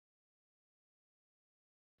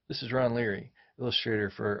This is Ron Leary, illustrator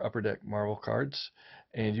for Upper Deck Marvel Cards,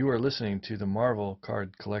 and you are listening to the Marvel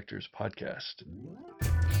Card Collectors Podcast.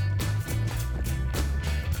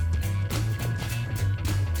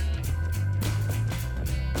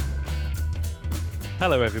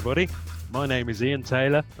 Hello, everybody. My name is Ian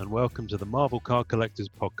Taylor, and welcome to the Marvel Card Collectors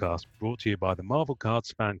Podcast, brought to you by the Marvel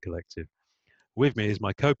Cards Fan Collective. With me is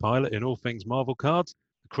my co-pilot in all things Marvel Cards,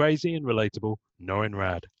 the crazy and relatable Norrin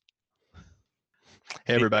Rad.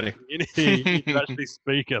 Hey, everybody. You need to actually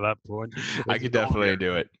speak at that point. I could definitely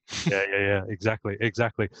do it. Yeah. Exactly.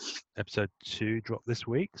 Episode 2 dropped this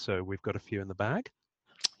week, so we've got a few in the bag.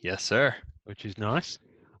 Yes, sir. Which is nice.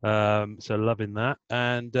 So loving that,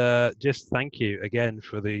 and just thank you again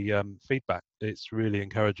for the feedback. It's really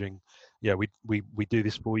encouraging. Yeah, we do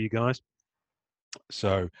this for you guys,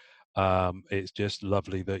 so it's just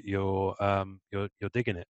lovely that you're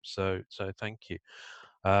digging it. So thank you.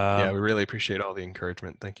 Yeah, we really appreciate all the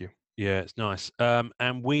encouragement. Thank you. Yeah, it's nice.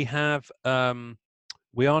 And we have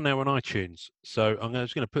we are now on iTunes, so I'm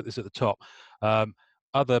just going to put this at the top.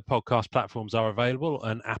 Other podcast platforms are available,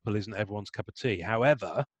 and Apple isn't everyone's cup of tea.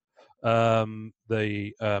 However,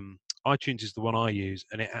 the iTunes is the one I use,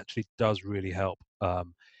 and it actually does really help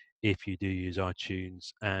if you do use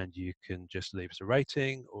iTunes, and you can just leave us a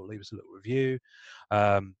rating or leave us a little review,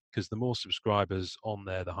 because the more subscribers on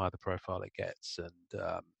there, the higher the profile it gets, and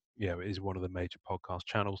it is one of the major podcast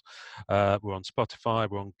channels. We're on Spotify,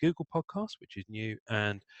 we're on Google Podcasts, which is new,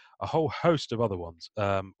 and a whole host of other ones.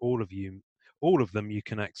 All of them you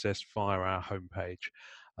can access via our homepage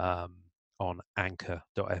on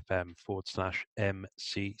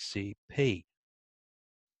anchor.fm/MCCP.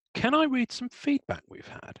 Can I read some feedback we've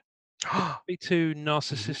had? Be too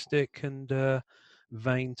narcissistic and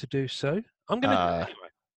vain to do so. I'm going to do it anyway.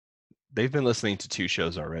 They've been listening to 2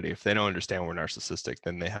 shows already. If they don't understand we're narcissistic,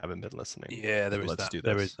 then they haven't been listening. Yeah, there is Let's that. do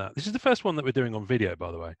There is that. This is the first one that we're doing on video,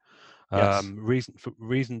 by the way. Yes.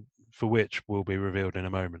 Reason for which will be revealed in a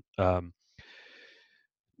moment. No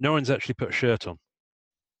one's actually put a shirt on.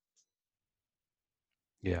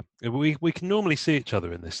 Yeah, we can normally see each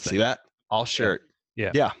other in this thing. See that? All shirt.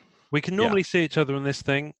 Yeah. We can normally see each other in this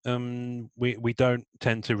thing. We don't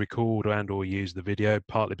tend to record and/or use the video,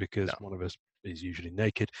 partly because one of us is usually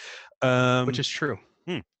naked. Which is true.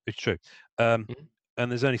 It's true. And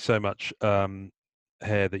there's only so much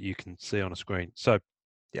hair that you can see on a screen. So,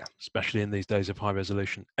 yeah, especially in these days of high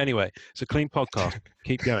resolution. Anyway, it's a clean podcast.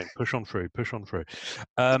 Keep going. Push on through.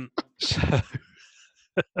 So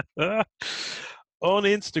on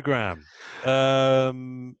Instagram,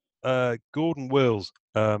 Gordon Wills,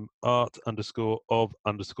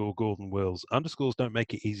 art_of_Gordon Wills. Underscores don't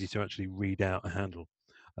make it easy to actually read out a handle.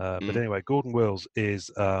 But anyway, Gordon Wills is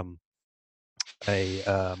an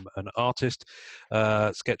artist,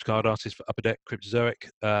 sketch card artist for Upper Deck Cryptozoic.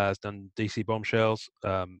 Has done DC Bombshells.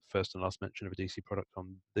 First and last mention of a DC product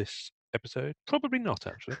on this episode. Probably not,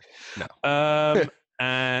 actually. No.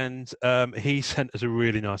 And he sent us a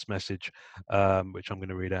really nice message, which I'm going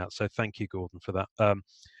to read out. So thank you, Gordon, for that.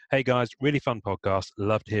 Hey guys, really fun podcast.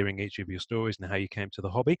 Loved hearing each of your stories and how you came to the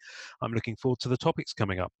hobby. I'm looking forward to the topics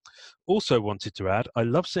coming up. Also wanted to add, I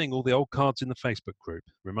love seeing all the old cards in the Facebook group.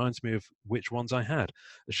 Reminds me of which ones I had.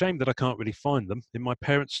 A shame that I can't really find them in my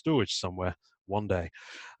parents' storage somewhere one day.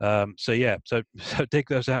 So dig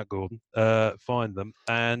those out, Gordon. Find them.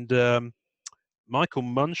 And Michael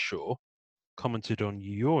Munshaw commented on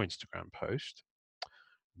your Instagram post,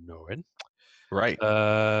 Norrin. Right.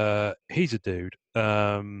 He's a dude.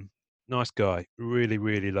 Nice guy.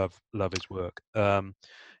 Really love his work.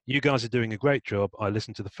 You guys are doing a great job. I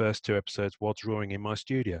listened to the first 2 episodes while drawing in my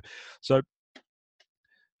studio. So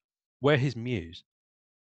we're his muse.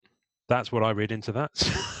 That's what I read into that.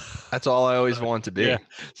 That's all I always want to be. Yeah.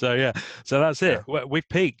 So that's it. We've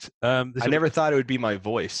peaked. I never thought it would be my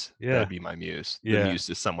voice. Yeah. That would be my muse. The muse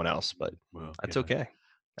is someone else, but that's okay.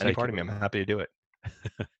 Any part of me, I'm happy to do it.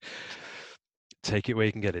 Take it where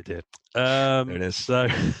you can get it, dear. There it is. So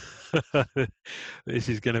this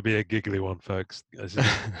is going to be a giggly one, folks. We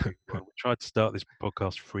tried to start this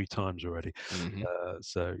podcast 3 times already.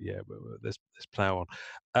 Let's plow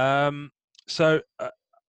on.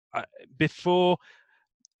 Before,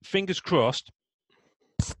 fingers crossed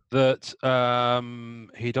that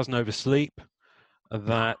he doesn't oversleep,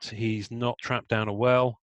 that he's not trapped down a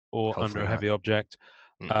well or under a heavy object.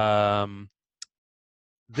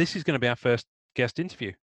 This is going to be our first guest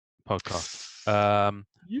interview podcast,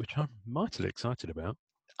 which I'm mightily excited about.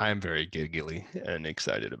 I'm very giggly and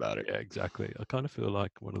excited about it. Yeah, exactly. I kind of feel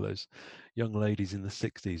like one of those young ladies in the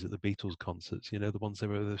 60s at the Beatles concerts, you know, the ones they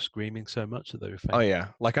were screaming so much that they were fainting. Oh yeah,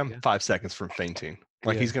 like I'm Yeah. 5 seconds from fainting.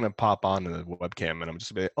 Like Yeah. he's gonna pop on the webcam, and I'm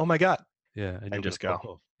just gonna be like, oh my god, Yeah, and just go. pop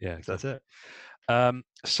off. Yeah, That's exactly.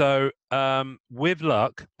 it. With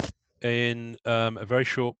luck, in a very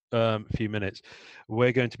short few minutes,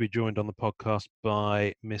 we're going to be joined on the podcast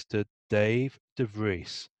by Mr. Dave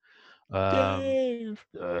DeVries. Dave,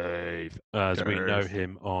 As we know Dave.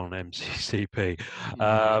 him on MCCP,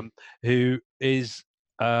 Mhm. who is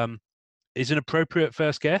an appropriate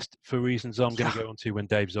first guest for reasons I'm going to Yeah. go on to when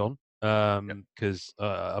Dave's on, because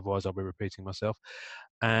otherwise I'll be repeating myself.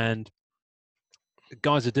 And the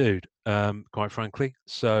guy's a dude, quite frankly.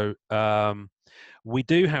 So we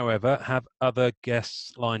do, however, have other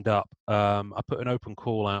guests lined up. I put an open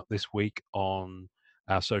call out this week on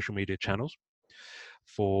our social media channels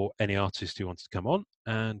for any artist who wants to come on,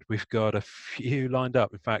 and we've got a few lined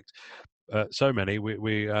up. In fact, so many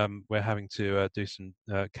we're having to do some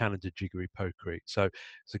calendar jiggery pokery. So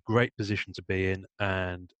it's a great position to be in,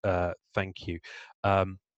 and thank you.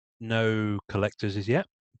 No collectors as yet,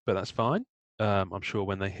 but that's fine. I'm sure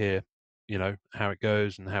when they hear, you know, how it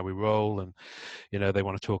goes and how we roll, and you know they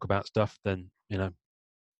want to talk about stuff, then you know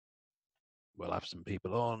we'll have some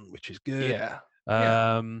people on, which is good. Yeah.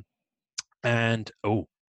 And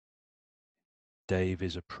Dave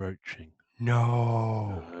is approaching.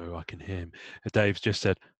 No. Oh, I can hear him. Dave's just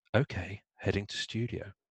said, "Okay, heading to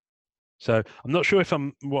studio." So I'm not sure if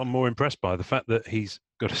I'm more impressed by, the fact that he's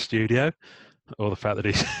got a studio, or the fact that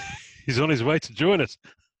he's he's on his way to join us.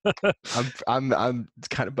 I'm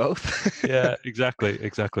kind of both. Yeah, exactly. Man,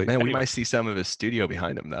 we Anyway, might see some of his studio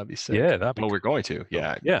behind him. That'd be sick. yeah, that'd be Well, cool. we're going to.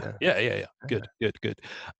 Yeah. Yeah. Good.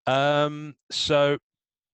 So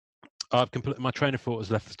I've completely, my train of thought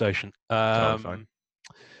has left the station. Totally fine.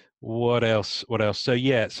 What else? So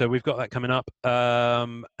yeah, so we've got that coming up,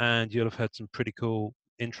 and you'll have heard some pretty cool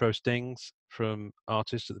intro stings from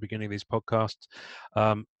artists at the beginning of these podcasts.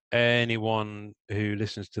 Anyone who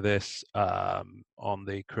listens to this on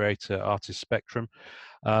the creator artist spectrum,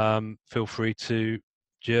 feel free to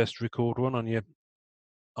just record one on your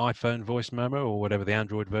iPhone voice memo or whatever the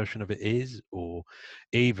Android version of it is, or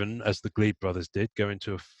even, as the Glebe brothers did, go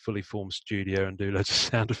into a fully formed studio and do loads of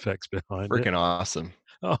sound effects behind it. Freaking awesome.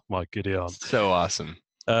 Oh my goody aunt. So awesome.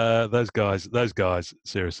 Those guys,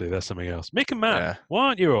 seriously, that's something else. Mick and Matt, Yeah. why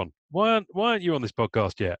aren't you on? Why aren't you on this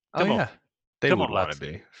podcast yet? Come on. They Come would on, want lads. to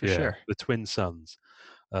be, for sure. The twin sons.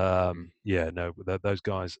 Yeah, no, those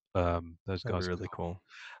guys, That'd be really cool.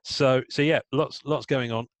 So yeah, lots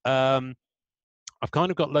going on. I've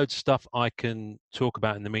kind of got loads of stuff I can talk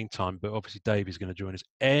about in the meantime, but obviously Dave is going to join us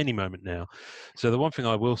any moment now. So the one thing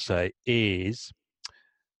I will say is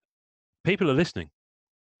people are listening,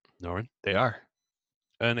 Norrin. They are.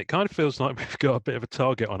 And it kind of feels like we've got a bit of a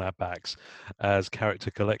target on our backs as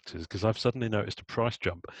character collectors, because I've suddenly noticed a price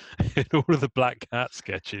jump in all of the Black Cat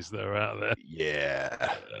sketches that are out there.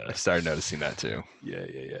 Yeah, I started noticing that too.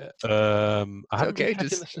 Yeah. I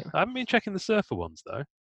haven't been checking the Surfer ones though.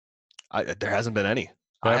 There hasn't been any.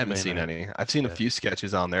 I haven't seen any. I've seen a few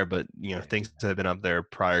sketches on there, but you know, things that have been up there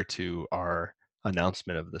prior to our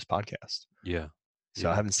announcement of this podcast. Yeah.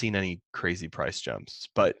 So I haven't seen any crazy price jumps.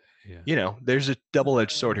 But you know, there's a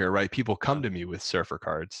double-edged sword here, right? People come to me with Surfer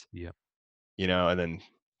cards. Yeah. You know, and then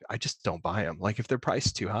I just don't buy them. Like if they're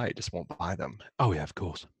priced too high, I just won't buy them. Oh yeah, of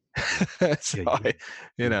course.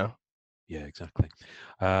 You know. Yeah, exactly.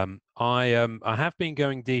 I have been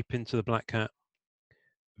going deep into the Black Cat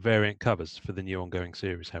variant covers for the new ongoing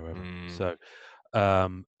series, however. So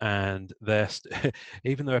and they're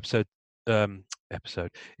even though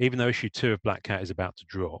even though issue 2 of Black Cat is about to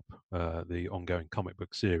drop, the ongoing comic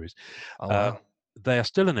book series, they are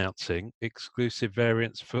still announcing exclusive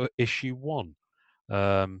variants for issue 1.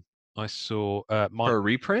 I saw for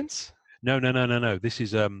reprints. No. This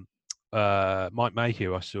is Mike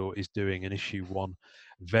Mayhew. I saw is doing an issue 1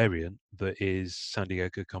 variant that is San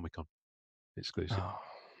Diego Comic-Con exclusive.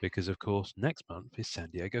 Because, of course, next month is San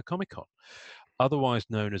Diego Comic-Con, otherwise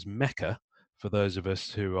known as Mecca for those of us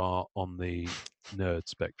who are on the nerd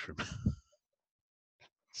spectrum.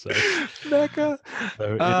 So Mecca.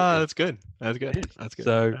 That's good. That's good.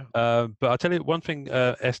 So, but I'll tell you one thing,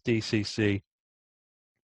 SDCC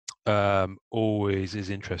always is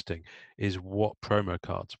interesting, is what promo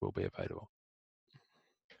cards will be available.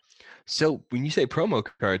 So when you say promo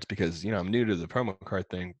cards, because, you know, I'm new to the promo card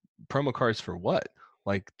thing, promo cards for what?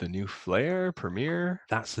 Like the new Flair, Premiere?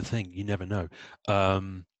 That's the thing. You never know.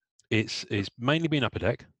 It's mainly been Upper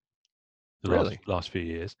Deck the last few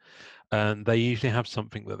years, and they usually have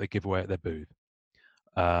something that they give away at their booth.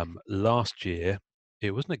 Last year,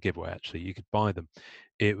 it wasn't a giveaway actually. You could buy them.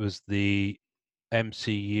 It was the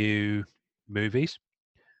MCU movies,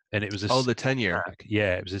 and it was a the 10-year. pack.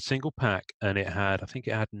 Yeah, it was a single pack, and I think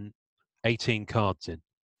it had 18 cards in,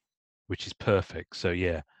 which is perfect. So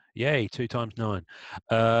yeah, yay, 2 times 9.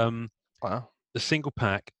 Wow. The single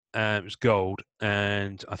pack, it was gold,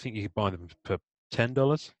 and I think you could buy them for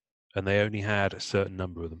 $10, and they only had a certain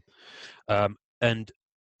number of them. And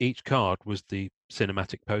each card was the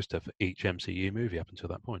cinematic poster for each MCU movie up until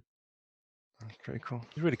that point. That's pretty cool.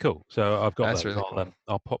 It's really cool. So I've got That's those. really cool.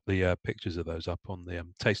 I'll pop the pictures of those up on the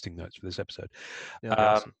tasting notes for this episode. Yeah,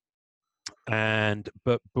 awesome.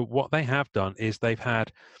 But what they have done is they've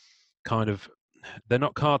had they're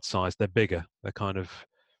not card size, they're bigger. They're kind of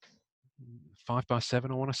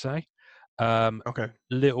 5x7, I want to say. Okay.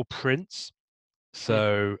 Little prints.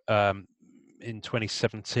 So in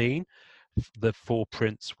 2017, the 4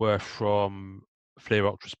 prints were from Fleer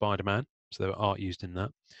Ultra Spider-Man, so there were art used in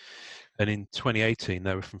that. And in 2018,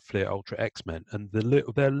 they were from Fleer Ultra X-Men, and they're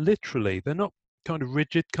not kind of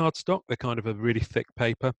rigid cardstock. They're kind of a really thick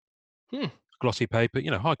paper, glossy paper,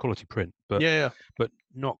 high quality print, but but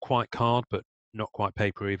not quite card, but not quite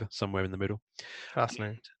paper either. Somewhere in the middle.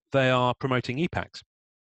 Fascinating. They are promoting e-packs,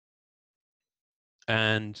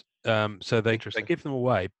 and so they give them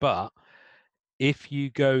away. But if you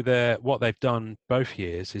go there, what they've done both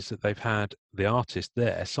years is that they've had the artist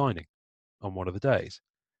there signing on one of the days.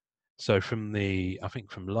 So I think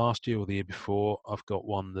from last year or the year before, I've got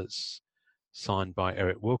one that's signed by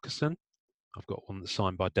Eric Wilkerson. I've got one that's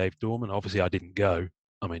signed by Dave Dorman. Obviously, I didn't go.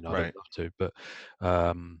 I mean, I'd love to, but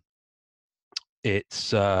I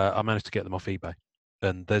managed to get them off eBay,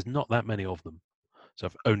 and there's not that many of them. So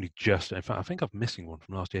I've only just, in fact, I think I'm missing one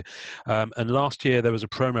from last year. And last year there was a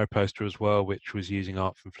promo poster as well, which was using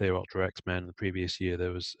art from Fleer Ultra X-Men. The previous year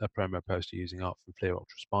there was a promo poster using art from Fleer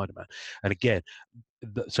Ultra Spider-Man. And again,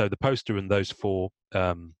 so the poster and those 4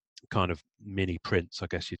 kind of mini prints, I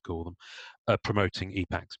guess you'd call them, are promoting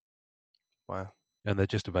e-packs. Wow. And they're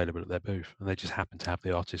just available at their booth. And they just happen to have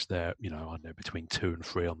the artist there, I know, between 2 and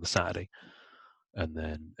 3 on the Saturday. And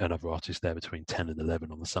then another artist there between 10 and 11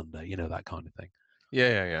 on the Sunday, that kind of thing.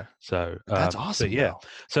 Yeah. So that's awesome.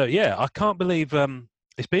 So I can't believe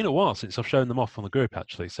it's been a while since I've shown them off on the group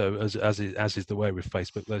actually. So as is the way with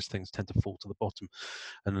Facebook, those things tend to fall to the bottom,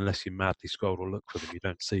 and unless you madly scroll or look for them, you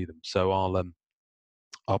don't see them. So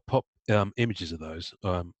I'll pop images of those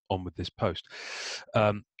on with this post,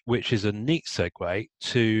 which is a neat segue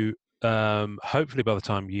to hopefully by the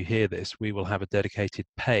time you hear this, we will have a dedicated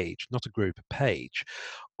page, not a group, a page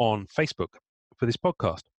on Facebook for this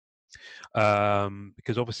podcast.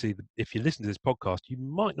 Because obviously, if you listen to this podcast, you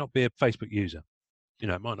might not be a Facebook user. It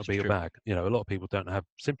might not be your bag. A lot of people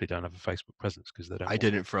simply don't have a Facebook presence because they don't. I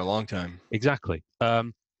didn't for a long time. Exactly.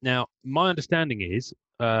 Now, my understanding is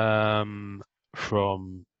from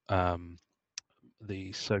my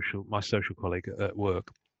social colleague at work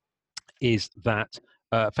is that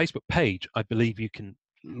Facebook page, I believe you can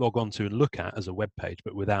log on to and look at as a web page,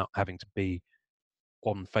 but without having to be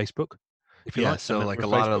on Facebook. So like a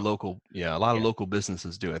lot of local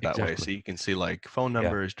businesses do it that way. So you can see like phone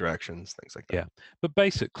numbers, directions, things like that. Yeah. But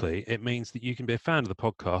basically it means that you can be a fan of the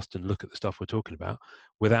podcast and look at the stuff we're talking about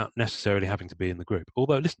without necessarily having to be in the group.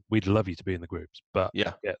 Although listen, we'd love you to be in the groups, but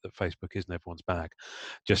that Facebook isn't everyone's bag.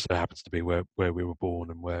 Just so happens to be where we were born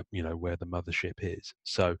and where the mothership is.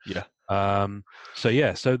 So so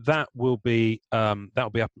that will be that'll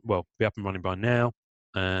be up and running by now.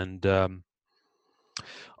 And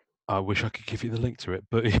I wish I could give you the link to it,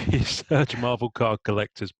 but if you search Marvel Card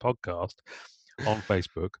Collectors Podcast on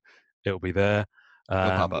Facebook, it'll be there.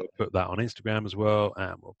 We'll put that on Instagram as well,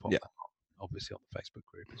 and we'll pop that obviously on the Facebook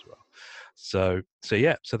group as well. So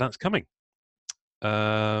that's coming.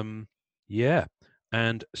 And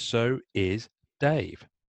so is Dave.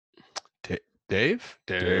 Dave.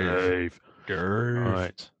 All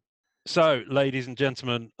right. So, ladies and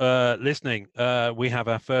gentlemen, listening, we have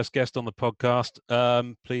our first guest on the podcast.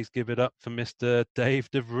 Please give it up for Mr. Dave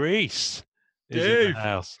DeVries. Dave. In the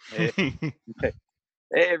house. Hey,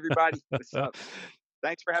 everybody. What's up?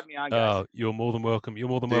 Thanks for having me on, guys. Oh, you're more than welcome.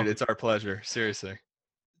 Dude, it's our pleasure. Seriously.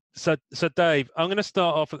 So Dave, I'm going to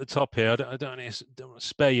start off at the top here. I don't want to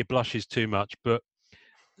spare your blushes too much, but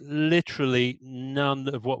literally none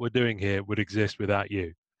of what we're doing here would exist without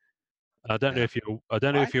you. I don't know if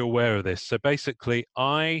you're aware of this. So basically,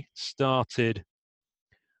 I started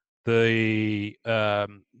the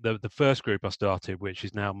first group I started, which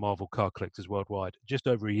is now Marvel Card Collectors Worldwide, just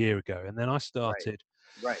over a year ago, and then I started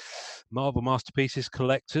Marvel Masterpieces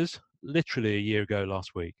Collectors literally a year ago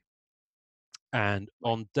last week. And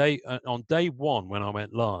on day one, when I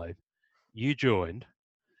went live, you joined,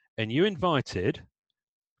 and you invited,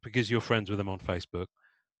 because you're friends with them on Facebook,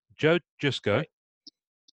 Joe Jusko,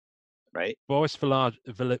 Right. Boris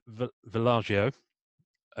Villaggio,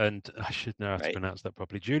 and I should know how to pronounce that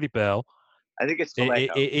properly, Julie Bell. I think it's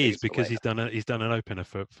Vallejo. It is because Vallejo. he's done an opener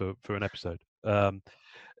for an episode.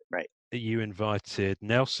 Right. You invited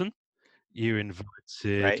Nelson. You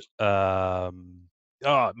invited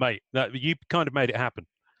mate, you kind of made it happen.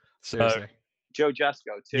 Seriously. Joe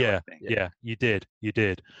Jusko too. Yeah, I think. Yeah, you did.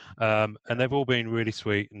 And they've all been really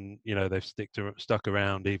sweet, and they've stuck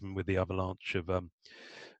around even with the avalanche of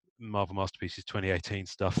Marvel Masterpieces 2018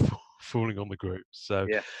 stuff falling on the group. So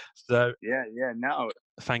No,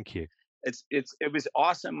 thank you. It was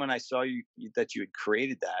awesome when I saw that you had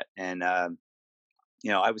created that, and I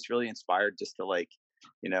was really inspired just to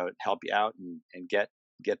help you out and get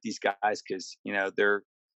these guys, because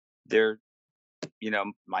they're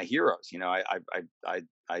my heroes. I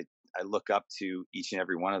look up to each and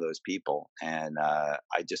every one of those people, and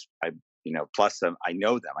plus I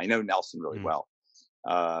know them. I know Nelson really well,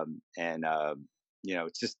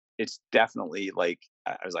 it's definitely I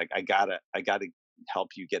was like, I gotta help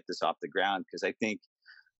you get this off the ground, because I think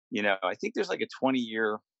there's like a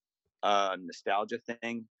 20-year nostalgia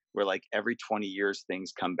thing where every 20 years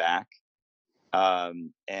things come back,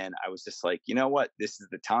 and I was just like, you know what, this is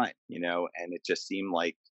the time, and it just seemed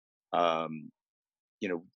like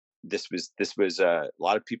this was a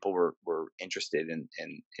lot of people were interested in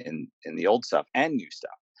the old stuff and new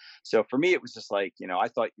stuff. So for me, it was just like, I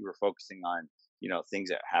thought you were focusing on things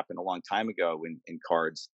that happened a long time ago in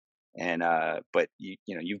cards, and but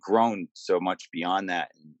you've grown so much beyond that,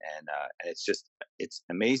 and it's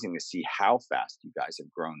amazing to see how fast you guys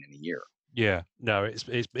have grown in a year. Yeah, no, it's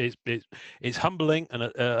humbling and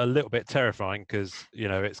a little bit terrifying, because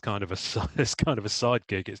it's kind of a side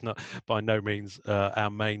gig. It's not by no means our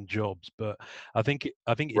main jobs, but I think it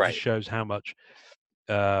just shows how much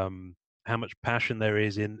passion there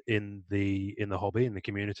is in the hobby, in the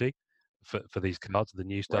community, for these cards, the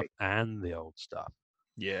new stuff and the old stuff.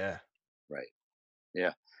 Yeah. Right.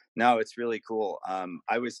 Yeah. No, it's really cool.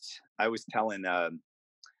 I was telling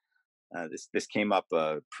this came up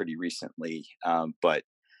pretty recently, but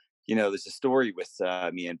there's a story with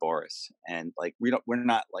me and Boris, and we're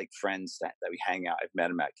not friends that we hang out. I've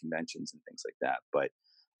met him at conventions and things like that, but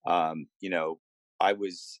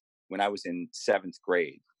when I was in 7th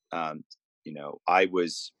grade, I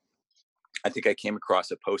think I came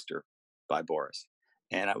across a poster by Boris,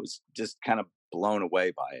 and I was just kind of blown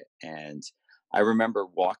away by it. And I remember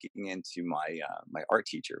walking into my art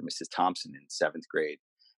teacher, Mrs. Thompson, in 7th grade,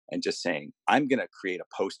 and just saying, I'm going to create a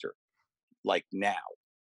poster now,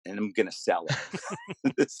 and I'm going to sell it.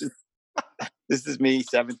 This is me,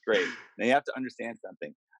 7th grade. Now you have to understand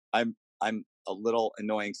something. I'm a little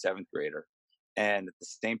annoying 7th grader, and at the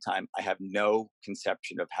same time, I have no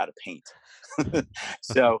conception of how to paint.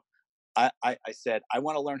 So I said, I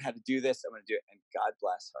want to learn how to do this. I'm going to do it. And God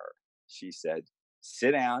bless her. She said,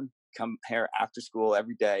 sit down, come here after school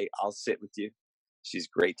every day. I'll sit with you. She's a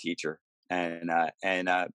great teacher. And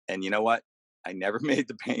you know what? I never made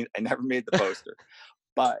the paint. I never made the poster.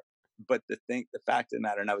 But the fact of the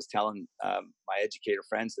matter, and I was telling my educator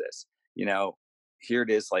friends this, here it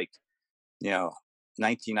is,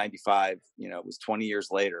 1995, it was 20 years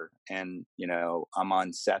later, and I'm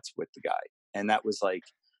on sets with the guy, and that was a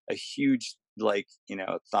huge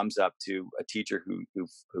thumbs up to a teacher who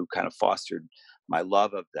kind of fostered my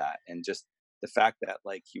love of that, and just the fact that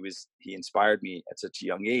he inspired me at such a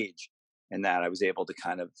young age, and that I was able to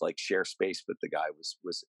kind of share space with the guy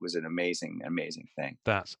was an amazing thing.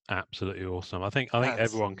 That's absolutely awesome. I think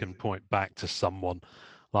everyone can point back to someone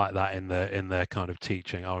like that in their kind of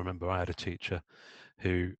teaching. I remember I had a teacher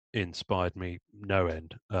who inspired me no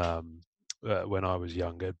end when I was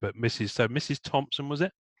younger. But Mrs. Thompson, was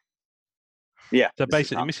it? Yeah. So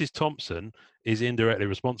basically, Mrs. Thompson is indirectly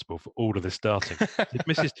responsible for all of this starting. It's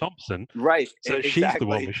Mrs. Thompson, right? So exactly. She's the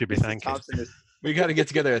one we should be thanking. We got to get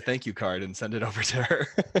together a thank you card and send it over to her.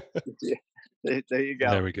 Yeah. There you go.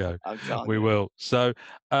 There we go. I'm telling we you. will. So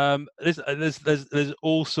there's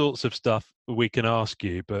all sorts of stuff we can ask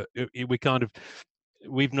you, but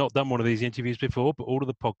we've not done one of these interviews before, but all of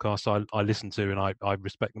the podcasts I listen to and I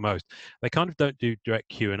respect the most, they kind of don't do direct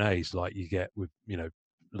Q&As like you get with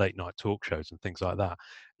late night talk shows and things like that.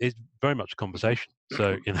 It's very much a conversation.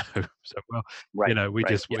 So we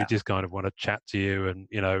just kind of want to chat to you and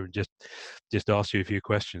just ask you a few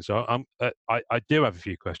questions. So I do have a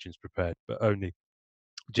few questions prepared, but only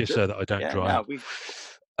just so that I don't dry up. We'll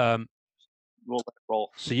let it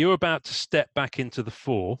roll. So you're about to step back into the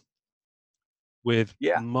 4 with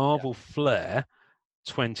Yeah. Marvel Flair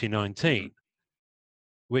 2019,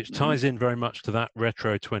 which ties in very much to that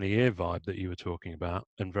retro 20-year vibe that you were talking about,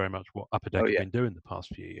 and very much what Upper Deck have been doing the past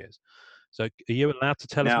few years. So, are you allowed to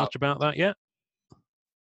tell us much about that yet?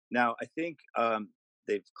 Now, I think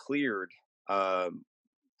they've cleared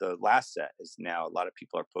the last set. Is now a lot of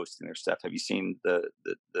people are posting their stuff. Have you seen the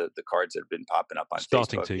cards that have been popping up on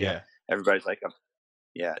Starting Facebook? to, yeah. Everybody's like,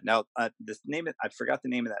 yeah. Now, this name, I forgot the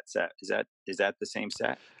name of that set. Is that the same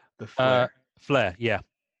set? The Flair. Flair, yeah.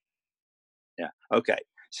 Yeah. Okay.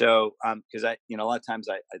 So, because a lot of times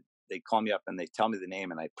they call me up and they tell me the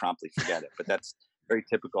name and I promptly forget it, but that's very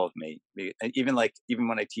typical of me. Even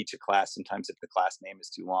when I teach a class, sometimes if the class name is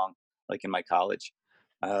too long, like in my college,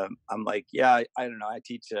 I'm like, yeah, I don't know. I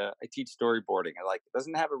teach storyboarding. I like, it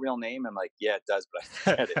doesn't have a real name. I'm like, yeah, it does, but I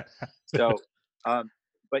forget it. So,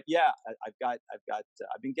 but yeah,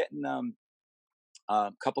 I've been getting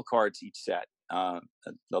a couple cards each set.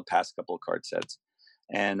 The past couple of card sets,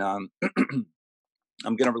 and I'm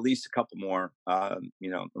going to release a couple more.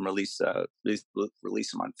 Release them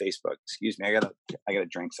on Facebook. Excuse me, I gotta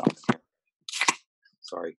drink something here.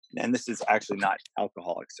 Sorry, and this is actually not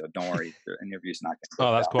alcoholic, so don't worry. The interview's not going to.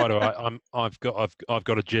 Oh, that's quite all right. I've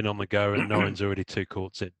got a gin on the go, and Norrin's already 2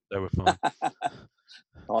 quarts in, so we're fine.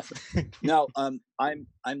 Awesome. No, I'm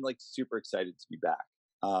like super excited to be back.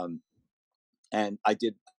 And I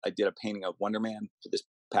did a painting of Wonder Man for this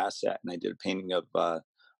past set, and I did a painting of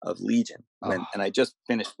Legion, and I just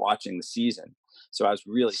finished watching the season, so I was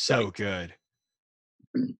really so psyched. Good.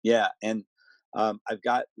 Yeah, and I've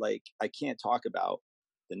got, like, I can't talk about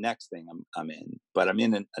the next thing I'm in, but I'm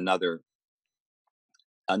in another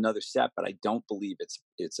set, but I don't believe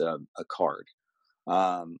it's a card.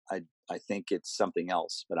 I think it's something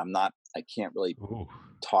else, but I can't really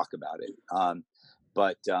talk about it.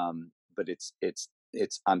 But it's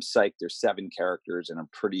I'm psyched. There's 7 characters, and I'm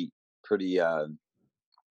pretty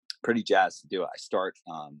jazzed to do it. I start.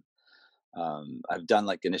 I've done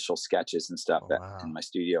like initial sketches and stuff in my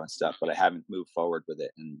studio and stuff, but I haven't moved forward with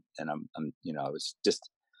it. And I'm I was just,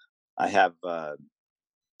 I have.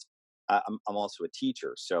 I'm also a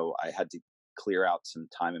teacher, so I had to clear out some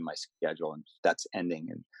time in my schedule, and that's ending,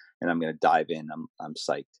 and I'm going to dive in. I'm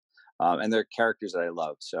psyched. And they're characters that I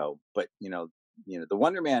love. So, but the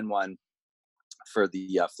Wonder Man one for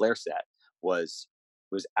the Flair set was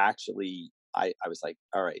actually, I was like,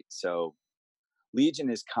 all right, so Legion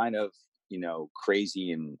is kind of,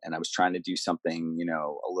 crazy, and I was trying to do something,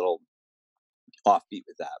 a little offbeat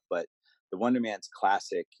with that. But the Wonder Man's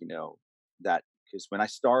classic, that, because when I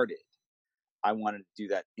started, I wanted to do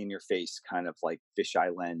that in your face kind of like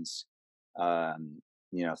fisheye lens,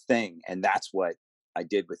 thing. And that's what I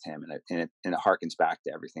did with him. And it harkens back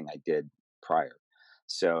to everything I did prior.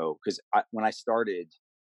 So, because when I started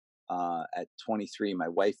at 23, my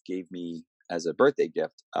wife gave me as a birthday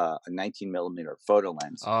gift a 19mm photo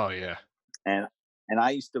lens. Oh yeah. And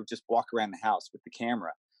I used to just walk around the house with the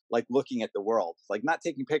camera, like looking at the world, like not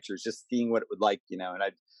taking pictures, just seeing what it would like, and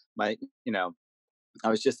I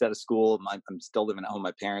was just out of school. I'm still living at home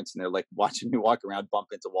with my parents, and they're like watching me walk around, bump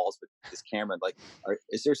into walls with this camera. Like,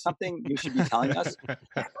 is there something you should be telling us?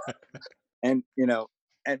 And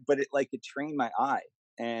but it trained my eye,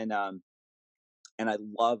 and I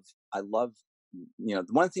love one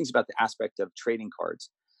of the things about the aspect of trading cards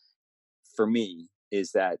for me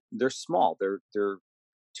is that they're small. They're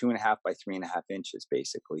 2.5 by 3.5 inches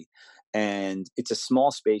basically, and it's a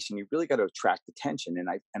small space, and you really got to attract attention. And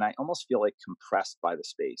I almost feel like compressed by the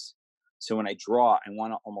space. So when I draw, I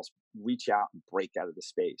want to almost reach out and break out of the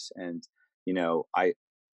space. And I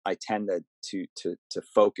tend to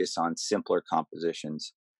focus on simpler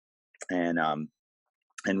compositions, and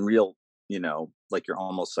real, like you're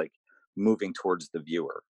almost like moving towards the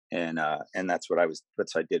viewer. And that's what I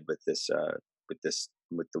did with this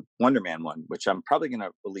with the Wonder Man one, which I'm probably going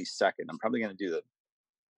to release second. I'm probably going to do the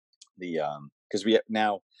because we have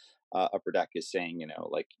now Upper Deck is saying,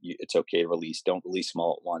 it's okay to release, don't release them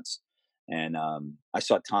all at once. And I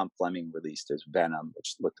saw Tom Fleming released his Venom,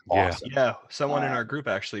 which looked awesome. Yeah, someone in our group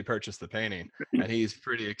actually purchased the painting, and he's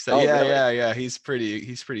pretty excited. Oh, really? Yeah. He's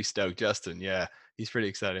pretty stoked. Justin, yeah, he's pretty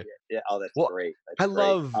excited. Yeah. Oh, that's great. I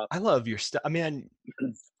love your stuff. I mean,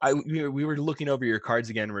 we were looking over your cards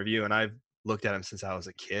again in review, and I've looked at them since I was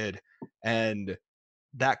a kid, and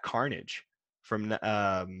that Carnage from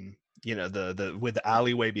the with the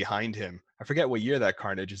alleyway behind him. I forget what year that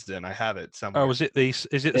Carnage is in. I have it somewhere. Oh, is it the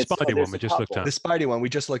Spidey one we just looked at? The Spidey one we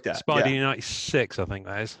just looked at. Spidey 96, I think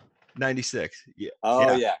that is. 96. Yeah.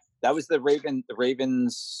 Oh yeah. That was the Ravens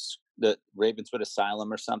with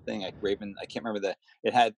Asylum or something. Like Raven, I can't remember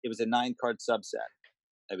it was a 9-card subset.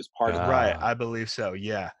 It was part of the Right, Ah. I believe so.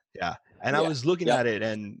 Yeah, yeah. And I Yeah. was looking Yep. at it,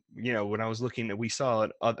 and when I was looking, we saw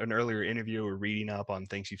an earlier interview or reading up on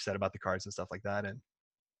things you've said about the cards and stuff like that. And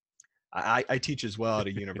I teach as well at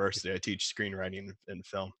a university. I teach screenwriting and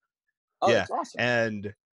film. Oh, Yeah, that's awesome.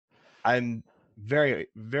 and I'm very,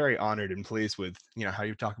 very honored and pleased with how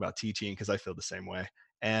you talk about teaching, because I feel the same way.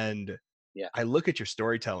 And Yeah. I look at your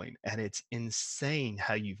storytelling, and it's insane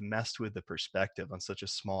how you've messed with the perspective on such a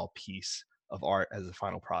small piece of art as a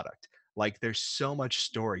final product. Like, there's so much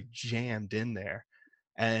story jammed in there,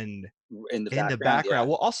 and In the in the background, yeah. background,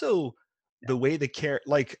 well, also the way the character,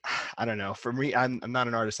 like, I don't know. For me, I'm not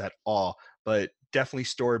an artist at all, but definitely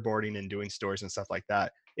storyboarding and doing stories and stuff like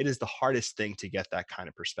that. It is the hardest thing to get that kind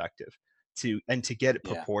of perspective, to get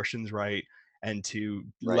Yeah. proportions right, and to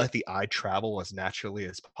Right. let the eye travel as naturally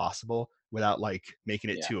as possible without like making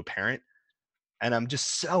it Yeah. too apparent. And I'm just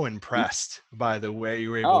so impressed by the way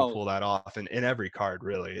you were able to Oh, pull that off in every card.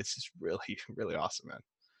 Really, it's just really, really awesome, man.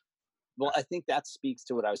 well, I think that speaks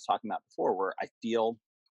to what I was talking about before, where I feel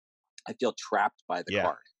trapped by the Yeah,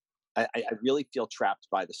 card. I really feel trapped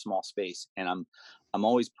by the small space, and I'm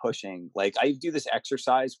always pushing. Like, I do this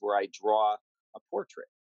exercise where I draw a portrait.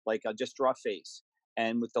 Like, I'll just draw a face,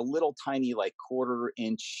 and with the little tiny, like, quarter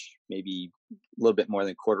inch, maybe a little bit more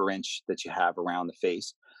than quarter inch that you have around the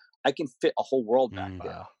face, I can fit a whole world back Mm.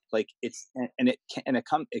 there. wow, Like,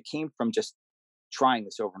 it came from just trying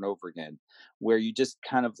this over and over again, where you just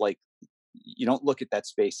kind of like, you don't look at that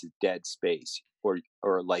space as dead space, or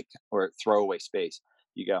throwaway space.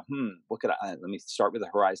 You go, what could let me start with a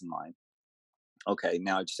horizon line. Okay,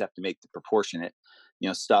 now I just have to make the proportionate,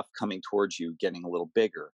 stuff coming towards you getting a little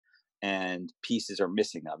bigger, and pieces are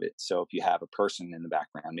missing of it. So if you have a person in the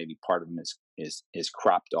background, maybe part of them is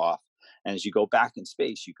cropped off. And as you go back in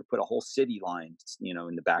space, you could put a whole city line,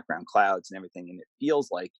 in the background, clouds and everything, and it feels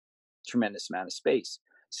like tremendous amount of space.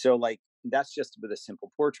 So, like, that's just with a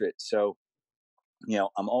simple portrait. So,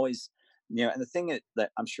 I'm always, and the thing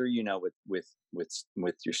that I'm sure with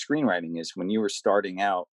your screenwriting is, when you were starting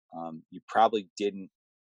out, you probably didn't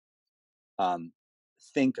um,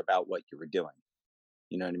 think about what you were doing.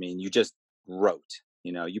 You know what I mean? You just wrote.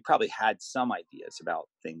 You probably had some ideas about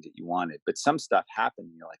things that you wanted, but some stuff happened.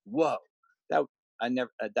 And you're like, whoa, that I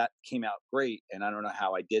never that came out great, and I don't know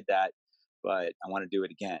how I did that, but I want to do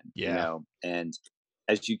it again. yeah. And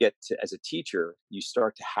as you get to as a teacher, you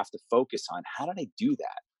start to have to focus on, how did I do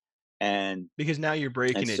that? And Because now you're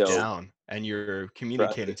and breaking it so down and you're for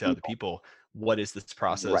other communicating to other people, people, what is this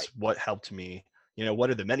process? right, What helped me? What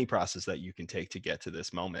are the many processes that you can take to get to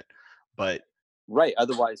this moment? But right.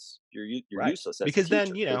 Otherwise, you're right, useless as a because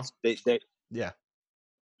then teacher. It's they yeah,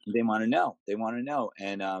 they want to know. They want to know.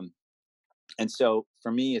 And so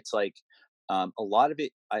for me, it's like, a lot of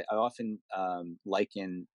it. I often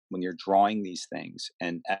liken, when you're drawing these things,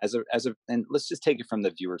 and and let's just take it from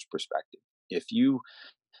the viewer's perspective. If you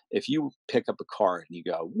pick up a card and you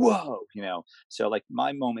go, whoa, so, like,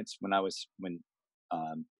 my moments when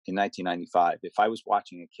in 1995, if I was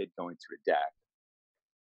watching a kid going through a deck,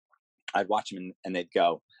 I'd watch them, and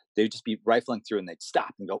they'd just be rifling through, and they'd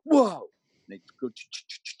stop and go, whoa. And they'd go,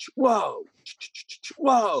 whoa,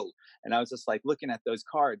 whoa. And I was just like looking at those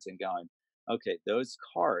cards and going, okay, those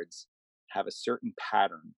cards have a certain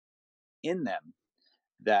pattern in them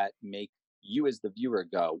that make you as the viewer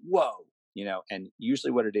go, whoa. And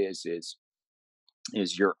usually what it is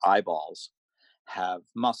your eyeballs have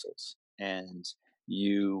muscles, and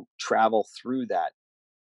you travel through that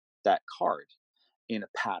card in a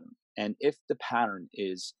pattern. And if the pattern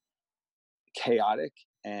is chaotic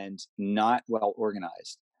and not well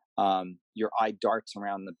organized, your eye darts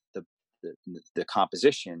around the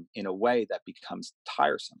composition in a way that becomes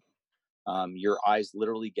tiresome. Your eyes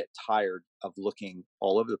literally get tired of looking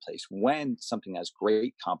all over the place when something has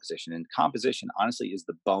great composition. And composition, honestly, is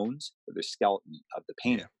the bones or the skeleton of the yeah,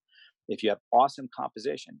 painting. If you have awesome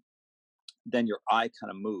composition, then your eye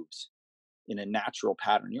kind of moves in a natural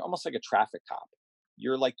pattern. You're almost like a traffic cop.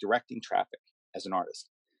 You're like directing traffic as an artist.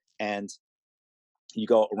 And you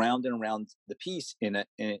go around and around the piece in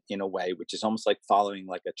a way which is almost like following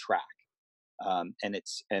like a track. And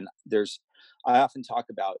there's I often talk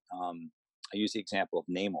about, I use the example of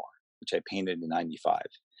Namor, which I painted in '95,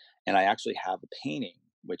 and I actually have a painting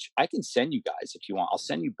which I can send you guys if you want. I'll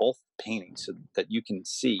send you both paintings so that you can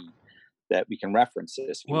see, that we can reference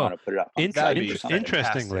this if you Well, want to put it up on the that'd site or be something.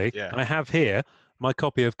 interestingly, fantastic. Yeah. I have here my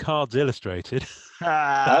copy of Cards Illustrated,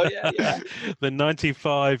 Oh yeah, yeah. the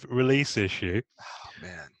 '95 release issue, Oh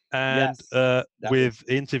man. and Yes. That with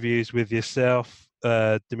interviews with yourself,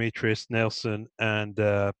 Demetrius Nelson, and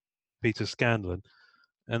Peter Scanlon.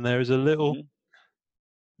 And there is a little Mhm.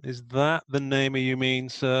 Is that the name you mean,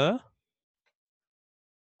 sir?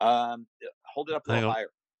 Hold it up a Hang little on. higher.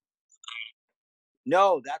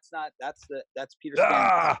 No, that's not. That's Peter Scanlon's.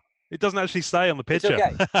 Ah, it doesn't actually say on the It's picture.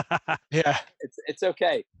 okay. Yeah. It's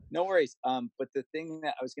okay. No worries. But the thing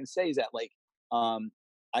that I was going to say is that like,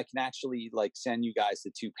 I can actually like send you guys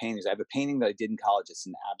the two paintings. I have a painting that I did in college. It's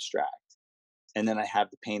an abstract, and then I have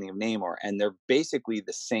the painting of Namor, and they're basically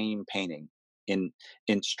the same painting in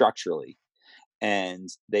structurally, and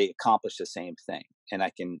they accomplish the same thing. And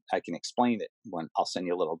I can explain it when I'll send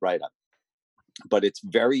you a little write up. But it's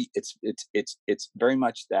very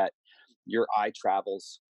much that your eye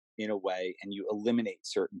travels in a way, and you eliminate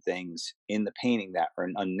certain things in the painting that are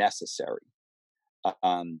unnecessary.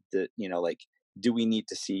 The like, do we need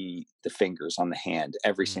to see the fingers on the hand,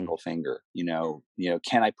 every single finger?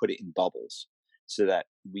 Can I put it in bubbles so that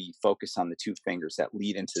we focus on the two fingers that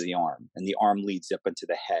lead into the arm, and the arm leads up into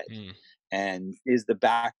the head? And is the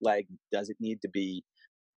back leg, does it need to be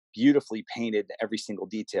beautifully painted every single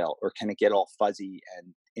detail, or can it get all fuzzy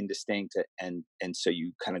and indistinct, and so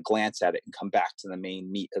you kind of glance at it and come back to the main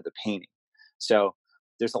meat of the painting? So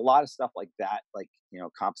there's a lot of stuff like that, like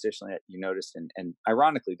compositionally, that you noticed. And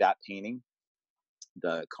ironically, that painting,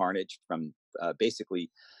 the Carnage, from basically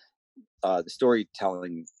the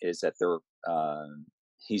storytelling is that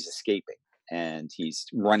he's escaping and he's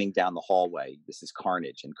running down the hallway. This is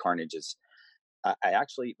Carnage, and Carnage is, I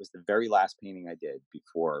actually, it was the very last painting I did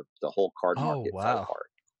before the whole card market fell wow. apart.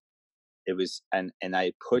 It was, and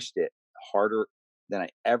I pushed it harder than I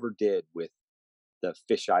ever did with the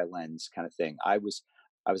fisheye lens kind of thing. I was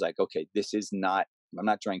like, okay, this is not, I'm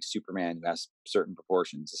not drawing Superman who has certain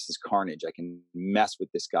proportions. This is Carnage. I can mess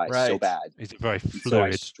with this guy so Right. bad. It's a very And so I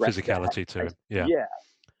fluid stretched the physicality to him. Yeah.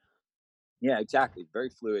 Yeah, exactly. Very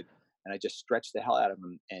fluid. And I just stretched the hell out of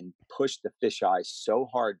him and pushed the fisheye so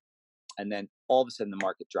hard. And then all of a sudden the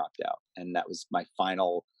market dropped out. And that was my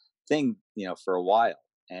final thing, for a while.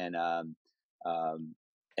 And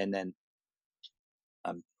and then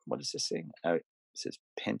what is this thing? It says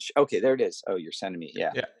pinch. Okay, there it is. Oh, you're sending me.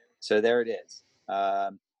 Yeah. Yeah. So there it is.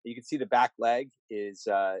 You can see the back leg is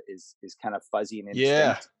kind of fuzzy and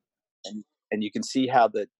indistinct. Yeah. And you can see how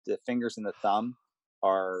the fingers and the thumb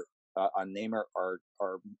are on Namor are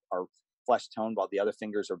flesh toned, while the other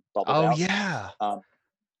fingers are bubbled Oh out. yeah.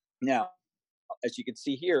 Now, as you can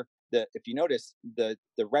see here, if you notice, the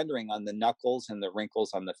rendering on the knuckles and the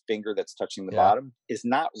wrinkles on the finger that's touching the bottom is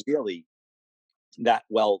not really that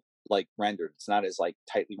well like rendered. It's not as like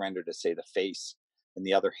tightly rendered as, say, the face and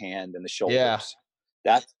the other hand and the shoulders.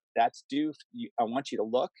 That's due. I want you to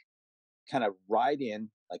look kind of right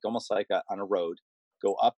in, like almost like on a road,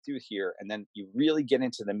 go up through here, and then you really get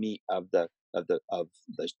into the meat of the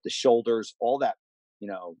shoulders, all that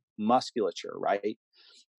musculature, right?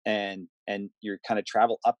 And you kind of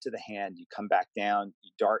travel up to the hand, you come back down,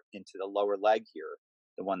 you dart into the lower leg here,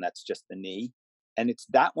 the one that's just the knee, and it's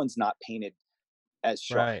that one's not painted as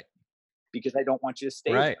sharp, Right. because I don't want you to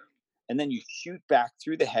stay Right. there. And then you shoot back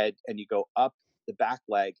through the head and you go up the back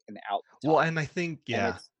leg and out the top. Well, and I think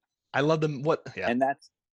I love them. And that's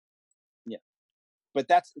but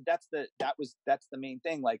that's the main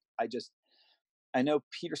thing. Like, I know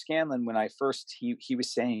Peter Scanlon, when I first, he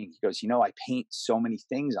was saying, he goes, I paint so many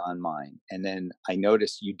things on mine, and then I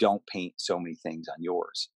noticed you don't paint so many things on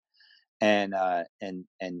yours. And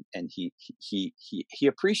he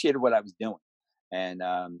appreciated what I was doing. And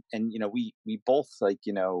we both, like,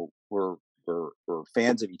 were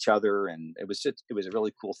fans of each other, and it was a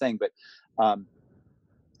really cool thing. But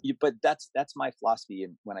but that's my philosophy.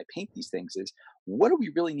 And when I paint these things, is what do we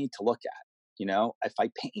really need to look at? If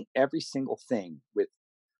I paint every single thing with,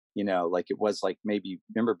 like it was like, maybe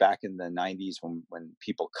remember back in the 90s when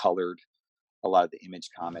people colored a lot of the Image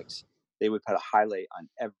comics, they would put a highlight on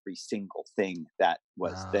every single thing that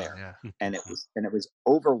was there. Yeah. And it was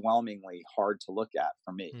overwhelmingly hard to look at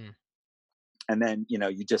for me. And then,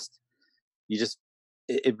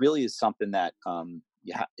 it really is something that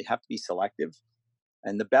you have to be selective.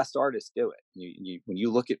 And the best artists do it. When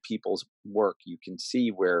you look at people's work, you can see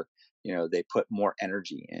where, they put more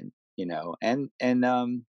energy in, for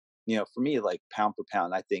me, like, pound for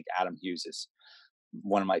pound, I think Adam Hughes is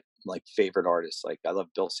one of my, like, favorite artists. Like, I love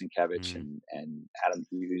Bill Sienkiewicz and Adam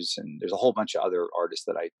Hughes, and there's a whole bunch of other artists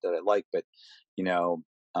that I like, but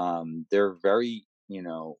they're very,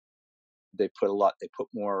 they put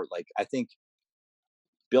more, like, I think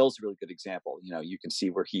Bill's a really good example. You can see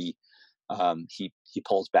where he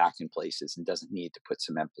pulls back in places and doesn't need to put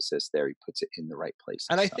some emphasis there. He puts it in the right place.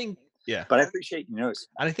 And I think, but I appreciate you noticing.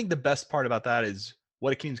 And I think the best part about that is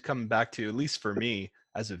what it keeps coming back to, at least for me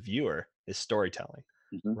as a viewer, is storytelling.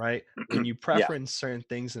 Mhm. right? When you Yeah. preference certain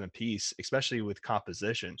things in a piece, especially with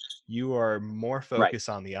composition, you are more Right. focused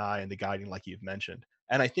on the eye and the guiding, like you've mentioned.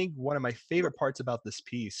 And I think one of my favorite parts about this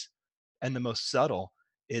piece, and the most subtle,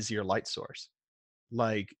 is your light source.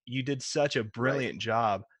 Like, you did such a Right. brilliant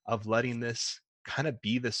job of letting this kind of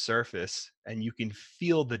be the surface, and you can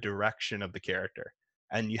feel the direction of the character.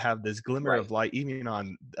 And you have this glimmer Right. of light, even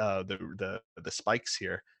on the spikes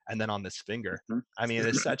here, and then on this finger. Mhm. I mean, it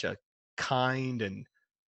is such a kind and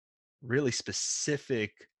really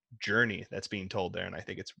specific journey that's being told there, and I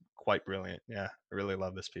think it's quite brilliant. Yeah, I really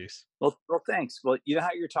love this piece. Well, thanks. Well, you know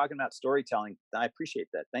how you're talking about storytelling. I appreciate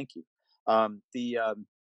that. Thank you. The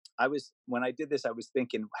I was when I did this, I was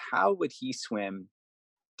thinking, how would he swim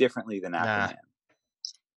differently than Nah, Aquaman?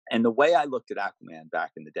 And the way I looked at Aquaman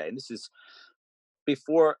back in the day, and this is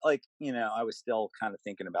before, like, I was still kind of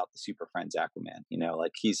thinking about the Super Friends Aquaman.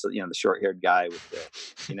 Like he's the short haired guy with the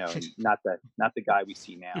and not the guy we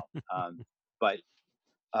see now. But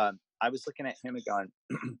I was looking at him and going,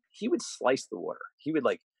 he would slice the water. He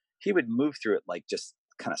would move through it, like just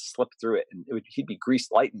kind of slip through it, and he'd be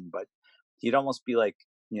greased lightning, but he'd almost be like,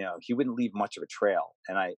 he wouldn't leave much of a trail.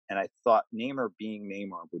 And I thought Namor, being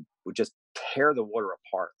Namor, would just tear the water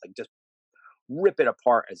apart, like just rip it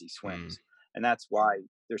apart as he mm, swims. And that's why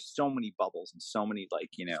there's so many bubbles and so many, like,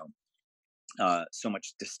 so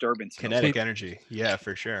much disturbance in the See, kinetic water. energy. Yeah,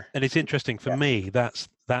 for sure. and it's interesting for Yeah, me. That's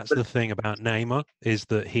but the thing about Neymar, is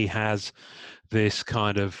that he has this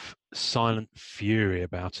kind of silent fury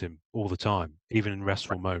about him all the time, even in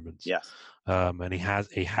restful moments. yes, And he has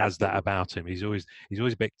that absolutely. about him. He's always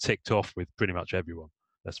a bit ticked off with pretty much everyone.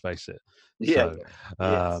 Let's face it. Yeah, So,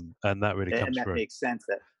 yeah, he is. and that really And comes that through. makes sense.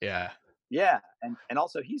 That Yeah. Yeah, and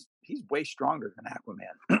also he's way stronger than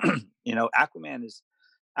Aquaman.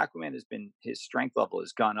 Aquaman has been, his strength level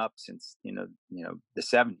has gone up since the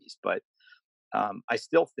 '70s, but I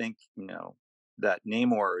still think that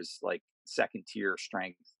Namor is like second tier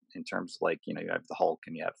strength in terms of, like, you have the Hulk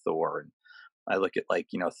and you have Thor, and I look at, like,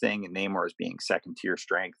 Thing and Namor as being second tier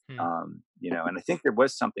strength. Hmm. And I think there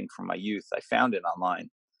was something from my youth. I found it online,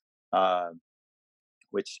 uh,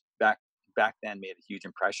 which back then made a huge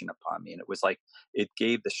impression upon me. And it was like, it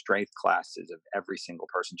gave the strength classes of every single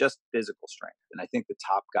person, just physical strength. And I think the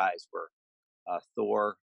top guys were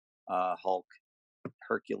Thor, Hulk,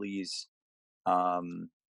 Hercules, um,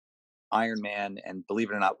 Iron Man, and,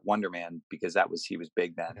 believe it or not, Wonder Man, because he was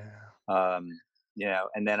big then. Yeah. Um,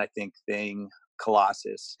 and then I think Thing,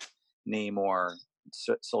 Colossus, Namor,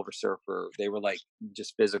 Silver Surfer, they were like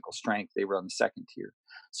just physical strength. They were on the second tier.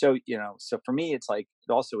 So for me, it's like,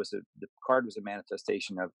 it also was the card was a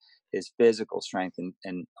manifestation of his physical strength,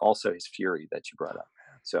 and also his fury that you brought up.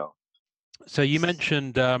 So So you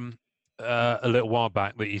mentioned a little while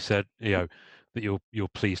back that you said that you're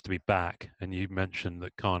pleased to be back, and you mentioned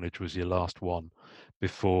that Carnage was your last one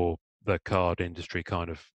before the card industry kind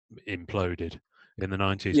of imploded in the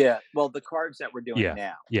 90s. yeah, well, the cards that we're doing Yeah,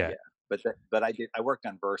 now, yeah, yeah, but I worked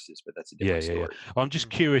on Versus, but that's a yeah, different yeah, yeah. story. I'm just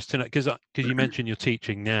curious to know, because you mentioned you're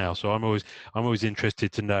teaching now, so I'm always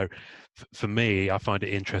interested to know. For me, I find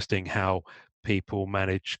it interesting how people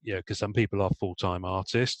manage, because some people are full-time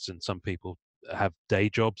artists, and some people have day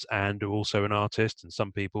jobs and are also an artist, and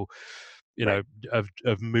some people, Right,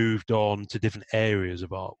 have moved on to different areas of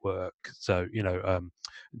artwork. So, right,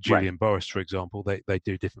 Julian Boris, for example, they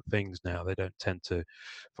do different things now. They don't tend to,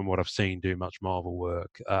 from what I've seen, do much Marvel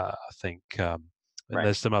work. I think. And right.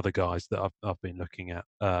 there's some other guys that I've been looking at,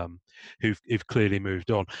 who've clearly moved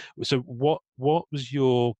on. So what was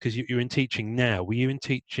your, because you're in teaching now? Were you in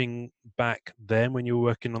teaching back then when you were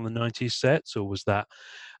working on the '90s sets, or was that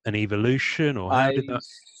an evolution, or how did I that?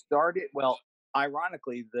 started, well,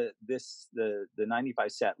 ironically, the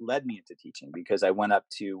 '95 set led me into teaching, because I went up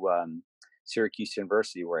to Syracuse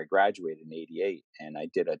University, where I graduated in '88, and I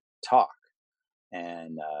did a talk,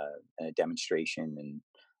 and a demonstration, and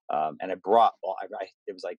I brought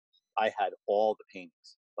it was like, I had all the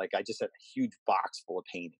paintings. Like, I just had a huge box full of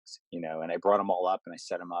paintings, and I brought them all up and I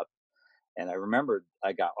set them up. And I remembered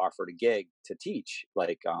I got offered a gig to teach,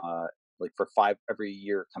 like for every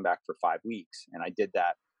year, come back for 5 weeks, and I did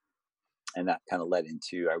that, and that kind of led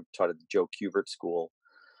into, I taught at the Joe Kubert School.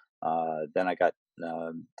 Then I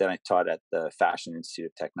taught at the Fashion Institute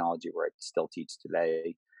of Technology, where I still teach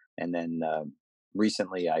today. And then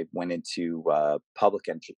recently I went into public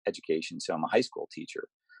education, so I'm a high school teacher,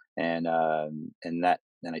 and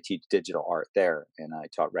I teach digital art there, and I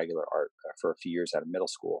taught regular art for a few years at a middle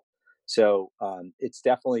school. So it's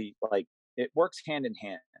definitely like, it works hand in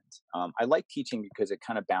hand. I like teaching because it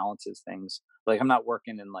kind of balances things. Like, I'm not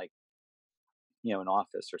working in, like, an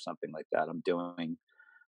office or something like that. I'm doing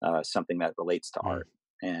something that relates to Mm. art.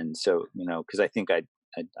 And so, because I think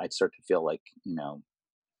I'd start to feel like,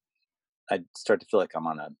 I'd start to feel like I'm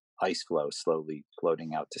on a ice floe, slowly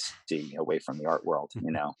floating out to sea, away from the art world.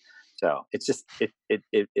 So it's just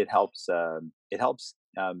it helps. It helps.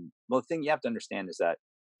 Well, the thing you have to understand is that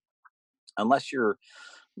unless you're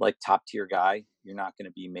like top tier guy, you're not going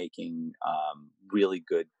to be making really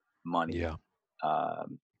good money Yeah.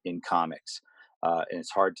 in comics, and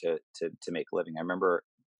it's hard to make a living. I remember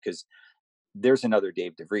because there's another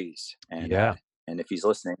Dave DeVries, Yeah. and if he's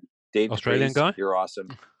listening, Dave Australian DeVries, guy? you're awesome.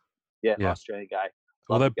 Yeah, Yeah. Australian guy.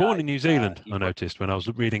 Although Lovely born guy. in New Zealand, He I worked- noticed when I was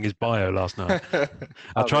reading his bio last night. I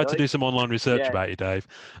Oh, tried to really? do some online research Yeah. about you, Dave,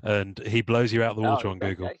 and he blows you out the water on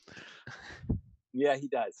Google. Okay. Yeah, he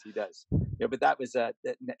does. He does. Yeah, but that was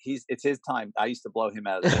it's his time. I used to blow him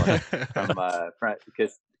out of the water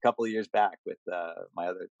because a couple of years back with my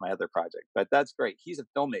other project. But that's great. He's a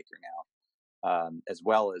filmmaker now, as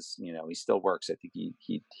well as he still works. I think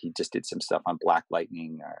he just did some stuff on Black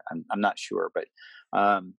Lightning. Or I'm not sure, but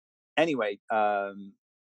anyway, I'm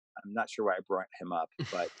not sure why I brought him up,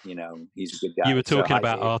 but he's a good guy. You were talking hi,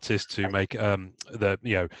 about Dave. artists who make making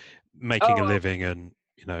a living and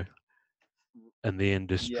and the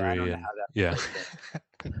industry. Yeah, I don't know and how that yeah. plays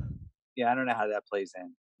in. Yeah, I don't know how that plays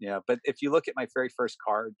in. But if you look at my very first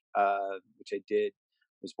card, which I did,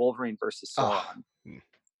 was Wolverine versus Sauron,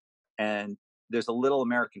 and there's a little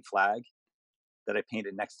American flag that I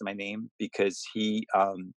painted next to my name because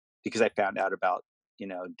because I found out about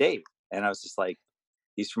Dave, and I was just like,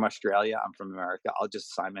 he's from Australia, I'm from America, I'll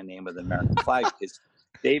just sign my name with an American flag because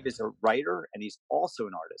Dave is a writer and he's also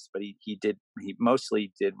an artist, but he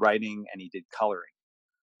mostly did writing and he did coloring.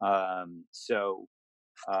 And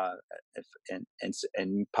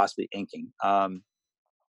possibly inking.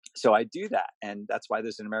 So I do that, and that's why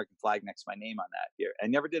there's an American flag next to my name on that here. I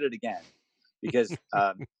never did it again because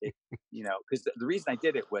because the reason I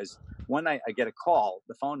did it was one night I get a call,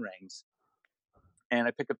 the phone rings, and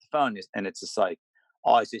I pick up the phone and it's just like,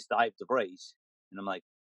 oh, is this Dave DeVries? And I'm like,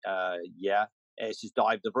 yeah, it's just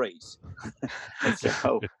Dave DeVries. And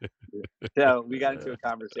so we got into a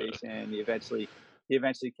conversation. He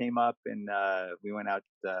eventually came up, and we went out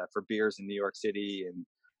for beers in New York City. And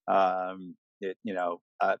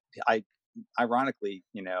I ironically,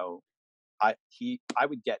 I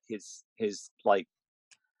would get his like,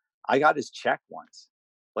 I got his check once,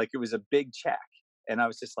 like it was a big check, and I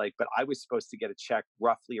was just like, but I was supposed to get a check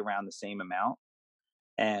roughly around the same amount.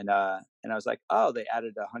 And I was like, oh, they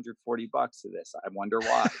added $140 to this. I wonder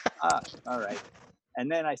why. All right. And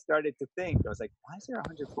then I started to think, I was like, why is there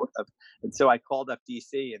 140? And so I called up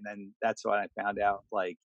DC, and then that's when I found out,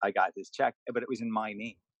 like, I got this check, but it was in my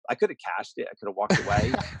name. I could have cashed it. I could have walked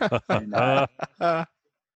away. And,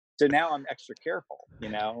 so now I'm extra careful,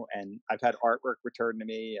 and I've had artwork returned to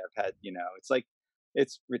me. I've had, it's like,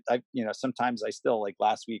 sometimes I still, like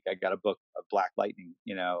last week, I got a book of Black Lightning,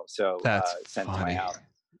 so That's sent funny. to my house.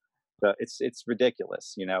 So it's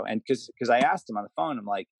ridiculous, and because I asked him on the phone,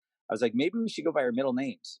 I was like, maybe we should go by our middle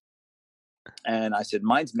names. And I said,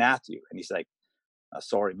 mine's Matthew. And he's like, oh,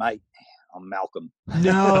 sorry, mate, I'm Malcolm.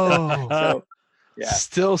 No. So, yeah.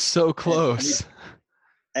 Still so close.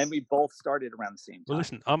 And we both started around the same time. Well,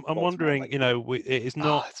 listen, I'm wondering, like, it is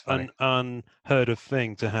not an unheard of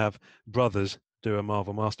thing to have brothers do a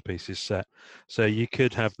Marvel Masterpieces set. So you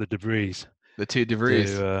could have the DeVries. The two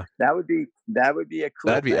DeVries. That would be a cool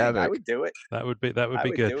That'd be thing. epic. I would do it. That would be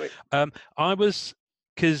good. Do it. I was,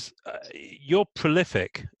 because you're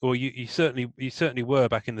prolific, or you certainly were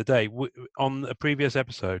back in the day. On a previous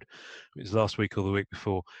episode, it was last week or the week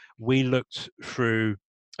before, we looked through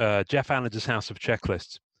Jeff Allen's House of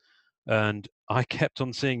Checklists, and I kept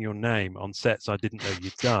on seeing your name on sets I didn't know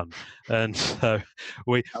you'd done, and so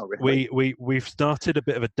we've started a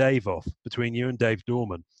bit of a Dave off between you and Dave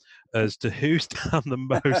Dorman as to who's done the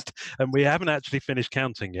most, and we haven't actually finished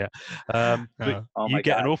counting yet. But you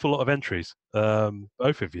get an awful lot of entries,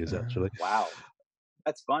 both of yous actually. Wow,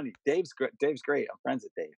 that's funny. Dave's great. I'm friends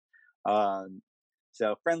with Dave.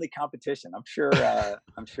 So friendly competition. I'm sure.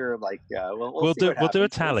 Like we'll do a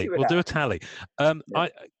tally. We'll do a tally.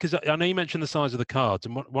 Because I know you mentioned the size of the cards,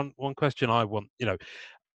 and one question I want, the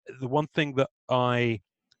one thing that I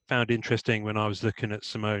found interesting when I was looking at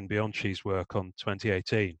Simone Bianchi's work on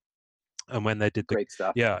 2018. And when they did great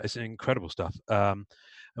stuff, it's incredible stuff. And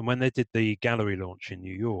when they did the gallery launch in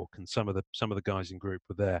New York, and some of the guys in group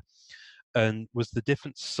were there, and was the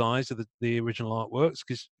different size of the original artworks,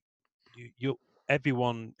 because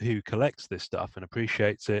everyone who collects this stuff and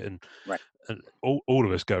appreciates it, and Right. and all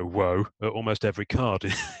of us go whoa at almost every card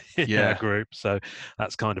in our Yeah. group, so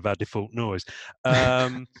that's kind of our default noise. But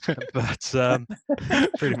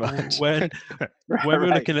Pretty much. when we're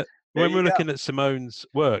Right. looking at There when you we're go. looking at Simone's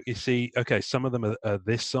work, you see, okay, some of them are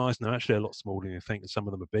this size, and they're actually a lot smaller than you think, and some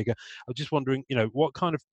of them are bigger. I'm just wondering, what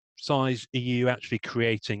kind of size are you actually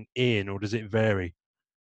creating in, or does it vary?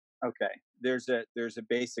 Okay. There's a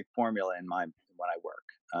basic formula in my when I work,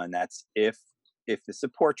 and that's if it's a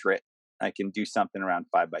portrait, I can do something around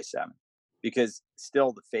 5x7, because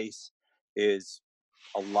still the face is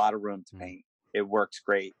a lot of room to paint. It works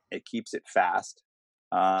great. It keeps it fast.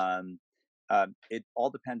 It all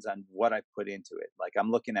depends on what I put into it. Like I'm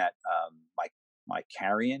looking at my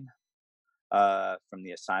Carrion from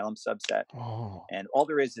the Asylum subset, Oh. and all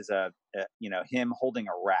there is a him holding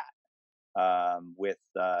a rat with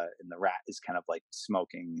and the rat is kind of like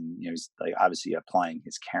smoking, and he's like obviously applying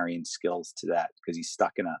his Carrion skills to that, because he's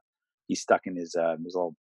stuck in his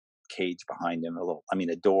little cage behind him,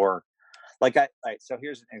 a door. Like so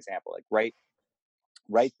here's an example. Like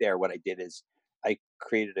right there, what I did is I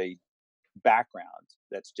created a background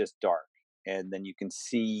that's just dark, and then you can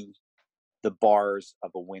see the bars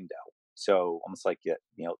of a window. So almost like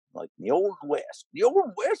like in the old west. The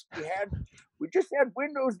old west, we just had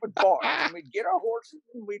windows with bars, and we'd get our horses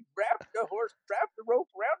and we'd wrap the rope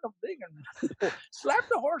around the thing and slap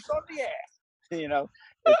the horse on the ass.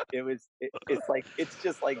 It's like it's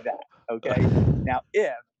just like that. Okay. Now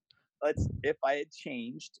if I had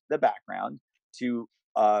changed the background to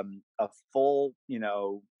a full,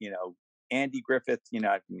 Andy Griffith, I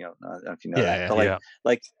don't know if you know that, but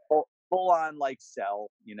like full on like cell,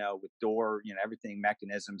 with door, everything,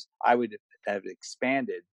 mechanisms, I would have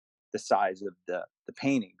expanded the size of the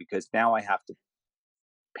painting, because now I have to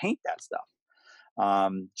paint that stuff.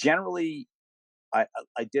 Generally, I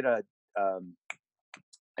did a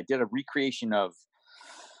recreation of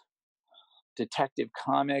Detective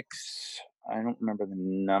Comics. I don't remember the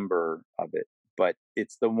number of it, but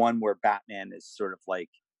it's the one where Batman is sort of like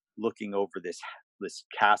looking over this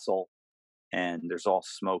castle, and there's all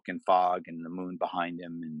smoke and fog and the moon behind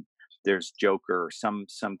him, and there's Joker or some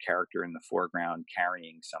character in the foreground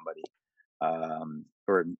carrying somebody,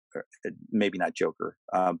 or maybe not Joker,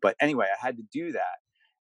 but anyway, I had to do that,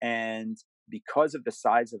 and because of the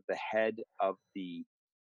size of the head of the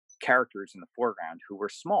characters in the foreground, who were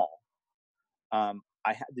small, I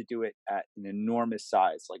had to do it at an enormous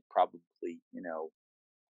size, like probably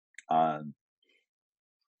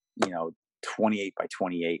 28 by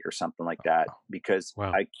 28 or something like that, because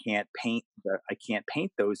Wow. I can't paint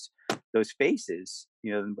those faces.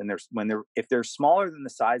 If they're smaller than the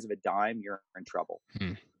size of a dime, you're in trouble.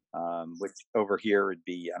 Which over here would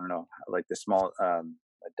be, I don't know, like the small a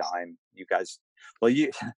dime. You guys, well,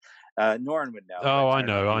 Norrin would know. Oh, I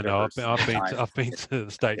know. I've been Yeah. to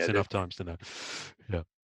the States enough times to know. Yeah.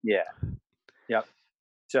 Yeah. Yep.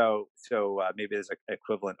 So maybe there's an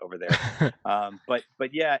equivalent over there.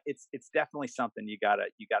 But yeah, it's definitely something you gotta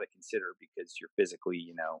consider, because you're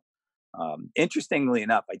physically, interestingly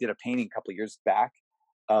enough, I did a painting a couple of years back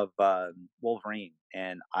of Wolverine,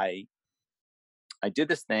 and I did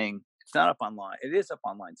this thing. It's not up online. It is up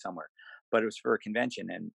online somewhere, but it was for a convention,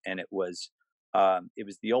 and it was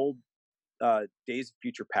the old Days of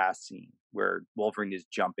Future Past scene where Wolverine is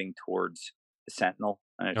jumping towards the Sentinel.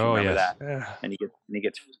 I don't know if you remember that. Yeah. And he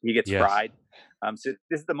gets Yes. fried. So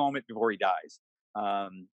this is the moment before he dies.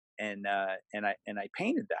 And I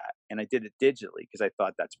painted that, and I did it digitally because I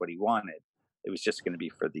thought that's what he wanted. It was just going to be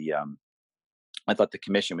for the I thought the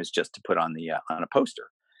commission was just to put on the on a poster,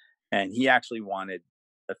 and he actually wanted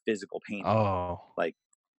a physical painting. Oh.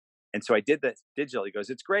 And so I did that digitally. He goes,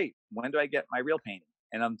 "It's great. When do I get my real painting?"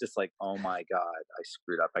 And I'm just like, "Oh my God, I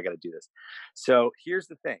screwed up. I got to do this." So here's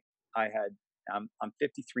the thing. I'm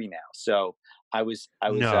 53 now. So I was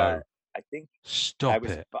No. I think Stop I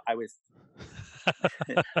it. was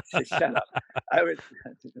shut up.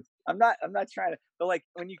 I'm not trying to, but like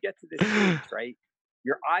when you get to this age, right,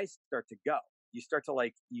 your eyes start to go. You start to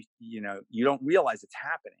like, you don't realize it's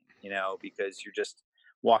happening, because you're just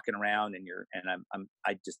walking around, and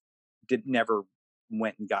I just never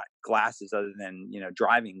went and got glasses other than,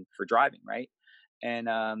 driving, right.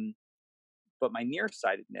 And, but my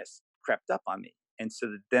nearsightedness crept up on me. And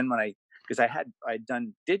so then because I'd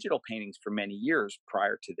done digital paintings for many years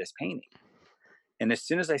prior to this painting. And as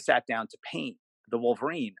soon as I sat down to paint the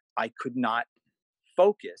Wolverine, I could not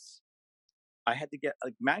focus. I had to get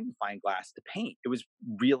a magnifying glass to paint.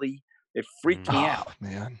 It freaked me out,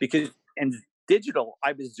 man. because, and digital,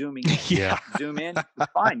 I was zooming in. Yeah. Zoom in,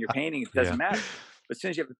 it's fine. You're painting, it doesn't matter. But as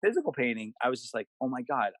soon as you have a physical painting, I was just like, oh my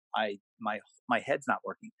god, my head's not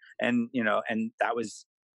working, and and that was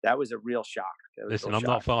a real shock. That was a Listen, real I'm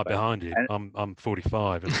not shock. far But behind you. and I'm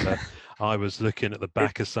 45, and I was looking at the it,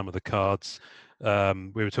 back of some of the cards. We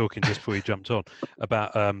were talking just before you jumped on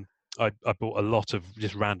about. I bought a lot of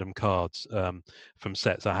just random cards from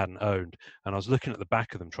sets I hadn't owned, and I was looking at the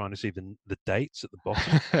back of them, trying to see the dates at the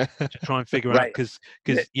bottom to try and figure out right, because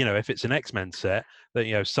yeah, if it's an X-Men set,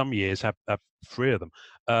 that some years have 3 of them,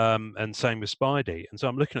 and same with Spidey. And so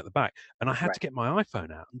I'm looking at the back, and I had right, to get my iPhone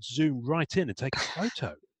out and zoom right in and take a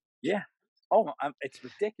photo. yeah. Oh, it's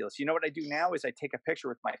ridiculous. You know what I do now is I take a picture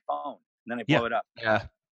with my phone and then I Yeah. blow it up. Yeah.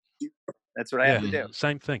 That's what I have Yeah, to do.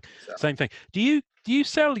 same thing. So Same thing. Do you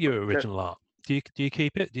sell your sure. original art? Do you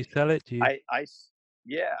keep it? Do you sell it? Do you?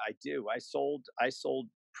 Yeah, I do. I sold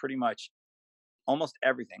pretty much almost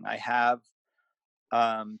everything. I have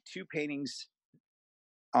two paintings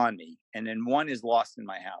on me, and then one is lost in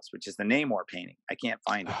my house, which is the Namor painting. I can't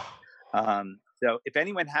find it. So if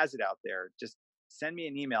anyone has it out there, just send me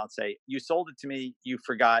an email and say you sold it to me. You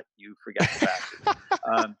forgot the bastard.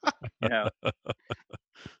 Um, you know.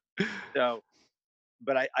 So,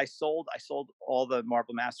 but I sold all the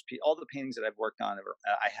Marvel masterpiece, all the paintings that I've worked on.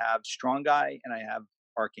 I have Strong Guy and I have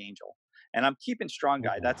Archangel, and I'm keeping Strong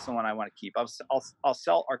Guy. That's the Ooh. one I want to keep. I'll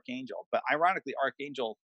sell Archangel, but ironically,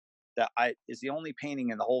 Archangel is the only painting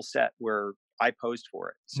in the whole set where I posed for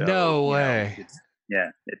it. So No way.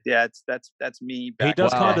 that's me He back in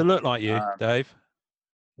does the kind Wow. day. of look like you, Um, Dave.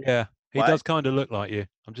 Yeah, he what? does kind of look like you.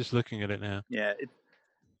 I'm just looking at it now. Yeah,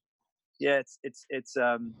 I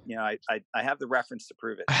have the reference to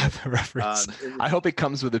prove it. I have the reference. It was I hope it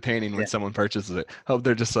comes with the painting when yeah, someone purchases it. Hope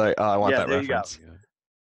they're just like, oh, I want yeah. that There you go. reference. Yeah.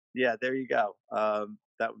 Yeah, there you go.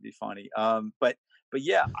 That would be funny. But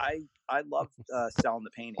yeah, I love selling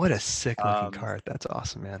the What a paintings. sick looking card. That's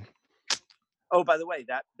awesome, man. Oh, by the way,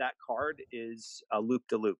 that card is a loop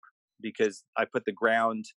de loop because I put the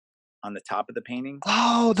ground on the top of the painting.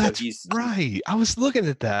 Oh, So that's right. I was looking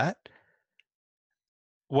at that.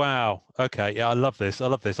 Wow. Okay. Yeah, I love this. I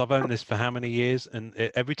love this. I've owned this for how many years? And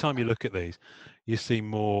every time you look at these, you see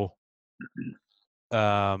more.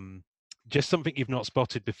 Just something you've not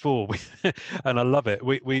spotted before, and I love it.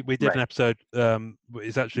 We did right. an episode.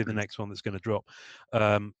 It's actually the next one that's going to drop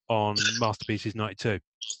on Masterpieces '92.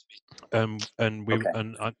 And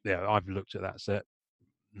Okay. I've looked at that set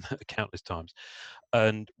countless times.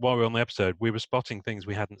 And while we were on the episode, we were spotting things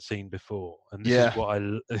we hadn't seen before. And this is Yeah. what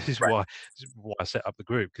this is Right. why I set up the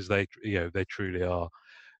group, because they truly are,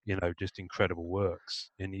 just incredible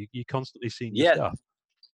works, and you constantly see new Yeah. stuff.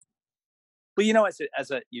 But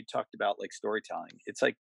as you talked about like storytelling, it's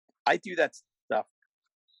like I do that stuff.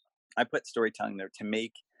 I put storytelling there to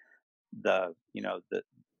make the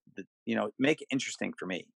make it interesting for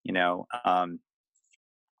me.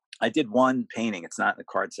 I did one painting. It's not in the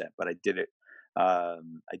card set, but I did it. I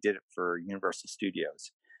did it for Universal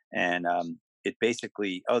Studios, and it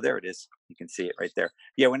basically. Oh, there it is. You can see it right there.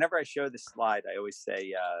 Yeah. Whenever I show this slide, I always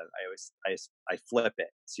say, I flip it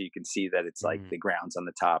so you can see that it's like the ground's on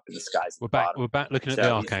the top and the sky's at the bottom. We're back looking at the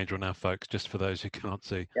So Archangel now, folks. Just for those who can't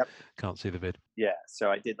see the vid. yeah.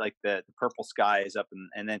 So I did like the purple sky is up,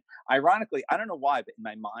 and then ironically, I don't know why, but in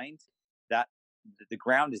my mind, that the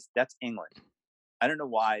ground that's England. I don't know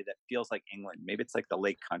why that feels like England. Maybe it's like the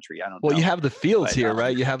Lake Country. I don't know. Well, you have the fields But, here,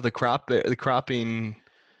 right? You have the cropping.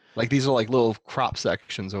 Like these are like little crop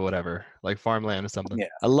sections or whatever, like farmland or something. Yeah.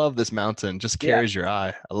 I love this mountain. Just carries your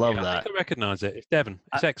eye. I love I that. think I recognise it. It's Devon.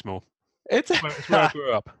 It's Exmoor. It's It's where I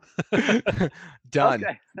grew up. done.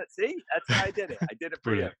 Okay. See, that's how I did it. I did it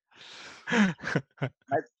for you. Brilliant.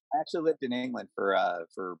 I actually lived in England for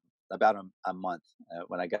about a month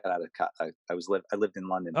when I got out of. I lived in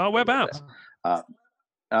London. Oh, for a little whereabouts? bit.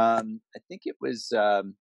 I think it was.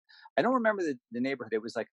 I don't remember the neighborhood. It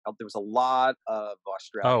was like there was a lot of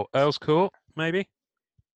Australians. Oh, Earl's Court, maybe.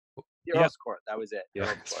 Yeah, Earl's Court. That was it. Yeah,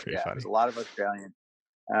 Earl's it's Court. pretty Yeah, funny. it was a lot of Australians.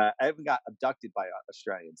 I even got abducted by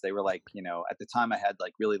Australians. They were like, at the time I had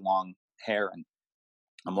like really long hair, and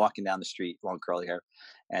I'm walking down the street, long curly hair,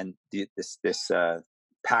 and this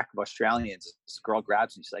pack of Australians. This girl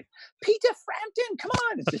grabs me. She's like, "Peter Frampton, come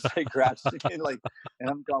on!" And just like grabs me, and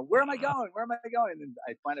I'm going, "Where am I going? Where am I going?" And then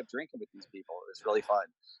I wind up drinking with these people. It was really fun.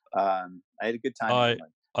 I had a good time in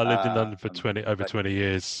England. I lived in London for over but 20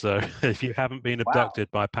 years. So if you haven't been wow, abducted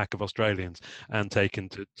by a pack of Australians and taken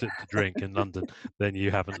to drink in London, then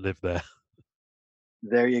you haven't lived there.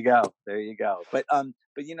 there you go, there you go. But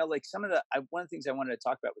like some of the one of the things I wanted to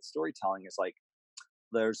talk about with storytelling is like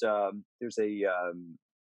there's a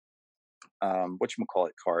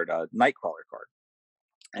whatchamacallit card, Nightcrawler card.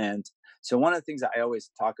 And so one of the things that I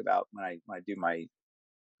always talk about when I do my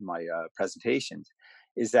presentations,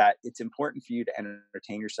 is that it's important for you to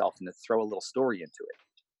entertain yourself and to throw a little story into it.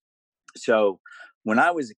 So when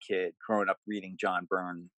I was a kid growing up reading John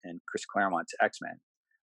Byrne and Chris Claremont's X-Men,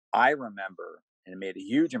 I remember, and it made a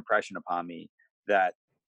huge impression upon me, that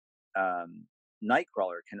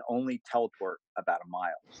Nightcrawler can only teleport about a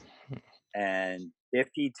mile. And if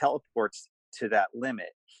he teleports to that limit,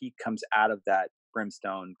 he comes out of that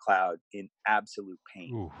brimstone cloud in absolute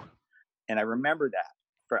pain. Ooh. And I remember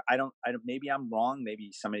that. I don't, maybe I'm wrong.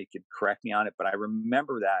 Maybe somebody could correct me on it, but I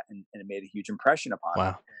remember that, and it made a huge impression upon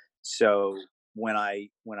me. So when I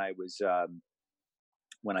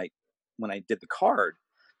did the card,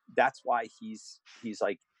 that's why he's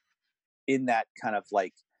like in that kind of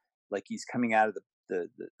like he's coming out of the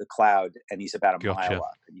cloud, and he's about a mile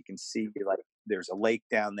up, and you can see like there's a lake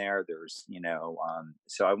down there. There's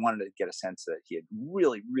so I wanted to get a sense that he had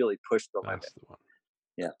really, really pushed the limit.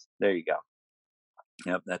 Yeah, there you go.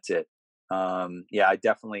 Yep, that's it. Yeah, I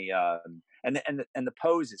definitely and the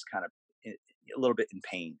pose is kind of a little bit in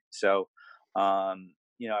pain. So I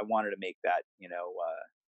wanted to make that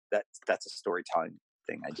that's a storytelling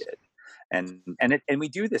thing I did, and we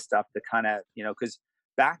do this stuff to kind of because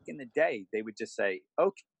back in the day they would just say,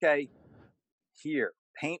 okay, here,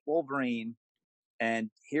 paint Wolverine, and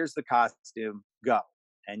here's the costume, go,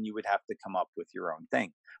 and you would have to come up with your own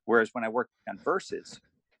thing. Whereas when I worked on Versus,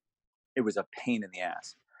 it was a pain in the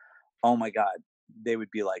ass. Oh my God. They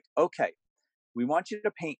would be like, okay, we want you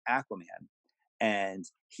to paint Aquaman, and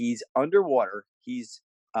he's underwater. The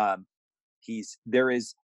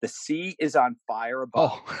sea is on fire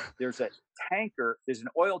above. There's a tanker. There's an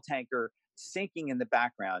oil tanker sinking in the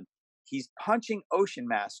background. He's punching Ocean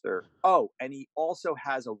Master. Oh, and he also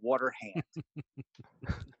has a water hand.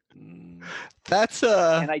 That's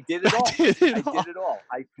and I did it all. I did it all.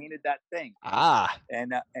 I painted that thing.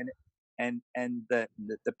 And the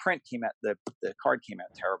print came out. The card came out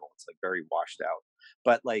terrible. It's like very washed out.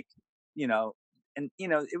 But like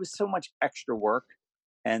it was so much extra work,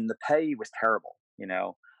 and the pay was terrible.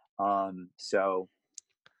 So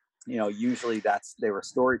usually they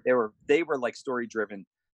were like story driven,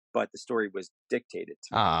 but the story was dictated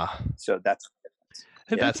to me. So that's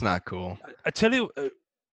that's not cool. I tell you.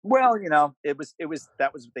 Well, it was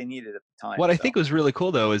that was what they needed at the time. What I think was really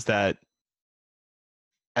cool though is that,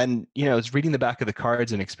 and it's reading the back of the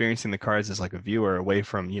cards and experiencing the cards as like a viewer away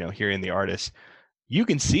from hearing the artist. You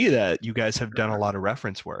can see that you guys have done a lot of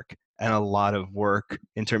reference work and a lot of work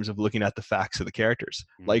in terms of looking at the facts of the characters.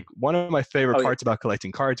 Like one of my favorite parts about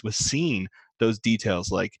collecting cards was seeing those details,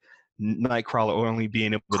 like Nightcrawler only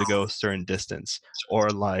being able to go a certain distance, or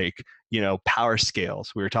like power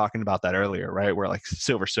scales. We were talking about that earlier, right? Where like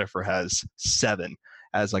Silver Surfer has 7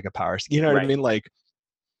 as like a power. What I mean? Like,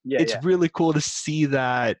 it's really cool to see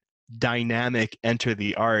that dynamic enter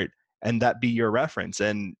the art and that be your reference,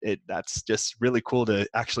 and that's just really cool to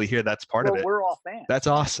actually hear that's part of it. We're all fans. That's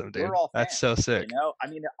awesome, dude. We're all fans, that's so sick. I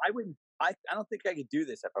mean, I don't think I could do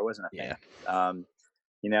this if I wasn't a fan.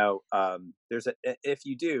 If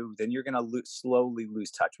you do, then you're going to slowly lose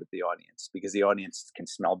touch with the audience, because the audience can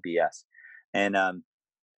smell BS. And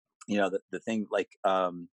the thing, like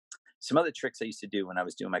some other tricks I used to do when I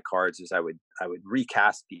was doing my cards is I would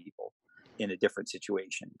recast people in a different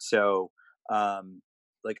situation. So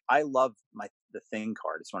like I love the Thing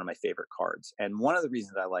card. It's one of my favorite cards, and one of the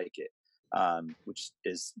reasons I like it, which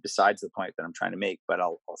is besides the point that I'm trying to make, but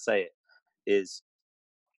I'll say it, is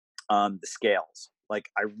the scales. Like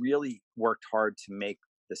I really worked hard to make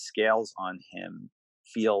the scales on him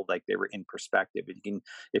feel like they were in perspective.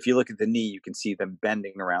 If you look at the knee, you can see them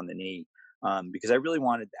bending around the knee, because I really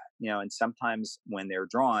wanted that. And sometimes when they're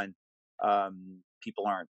drawn, people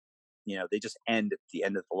aren't. They just end at the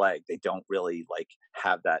end of the leg. They don't really like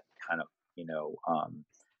have that kind of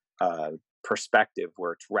perspective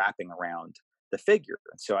where it's wrapping around the figure.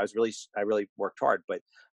 And so I really worked hard. But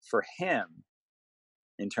for him,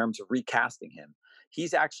 in terms of recasting him,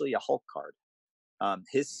 he's actually a Hulk card.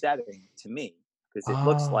 His setting to me, because it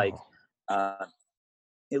looks like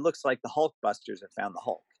the Hulk Busters have found the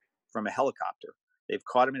Hulk from a helicopter. They've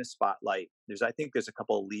caught him in a spotlight. I think there's a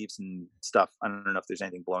couple of leaves and stuff. I don't know if there's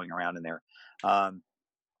anything blowing around in there. And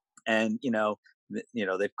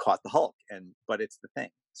they've caught the Hulk, but it's the Thing.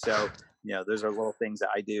 So those are little things that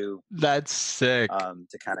I do. That's sick.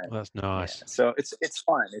 To kind of. That's nice. Yeah. So it's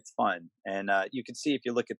fun. It's fun, and you can see if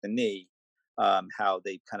you look at the knee, how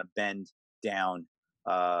they kind of bend down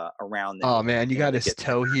around the knee. Man, you got his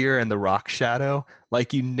toe here and the rock shadow.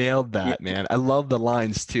 Like you nailed that, man. I love the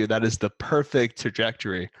lines too. That is the perfect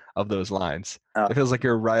trajectory of those lines. It feels like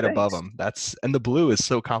you're right above them. And the blue is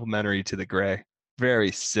so complementary to the gray.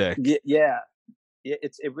 Very sick. Yeah.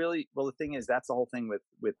 it really, well, the thing is, that's the whole thing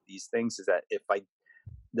with these things, is that if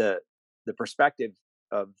the perspective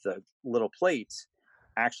of the little plates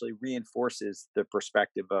actually reinforces the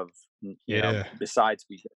perspective of, Yeah. besides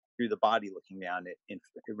we through the body looking down, it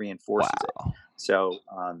reinforces it. Wow. So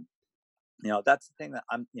that's the thing that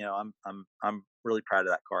I'm really proud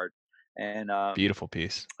of that card. And Beautiful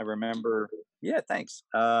piece. I remember, yeah, thanks.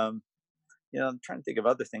 I'm trying to think of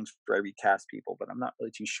other things where I recast people, but I'm not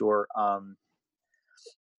really too sure. But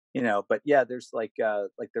yeah, there's like the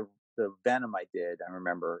Venom I did. I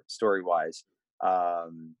remember story wise.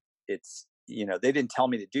 It's they didn't tell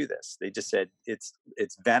me to do this. They just said it's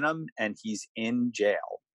Venom and he's in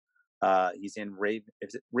jail. He's in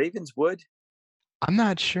is it Ravenswood I'm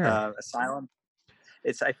not sure. Asylum?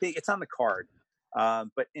 I think it's on the card.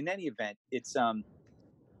 But in any event, it's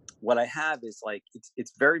what I have is like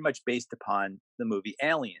it's very much based upon the movie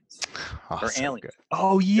Aliens or so Alien. good.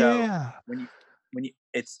 Oh yeah. So when you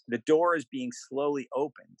it's the door is being slowly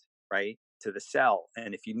opened, right, to the cell,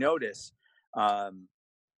 and if you notice, on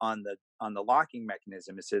the locking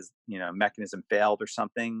mechanism, it says mechanism failed or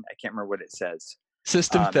something. I can't remember what it says.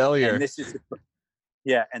 System failure. And this is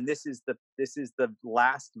and this is the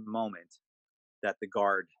last moment that the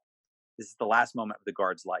guard. This is the last moment of the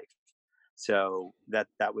guard's life. So that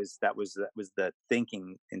was the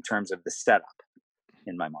thinking in terms of the setup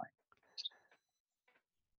in my mind.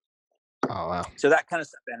 Oh wow. So that kind of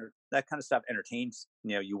stuff entertains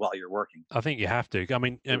you while you're working. I think you have to. I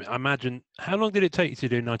mean, imagine how long did it take you to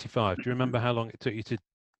do 95? Do you remember how long it took you to?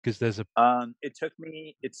 Because there's a. It took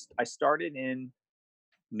me. I started in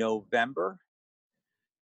November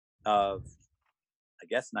of, I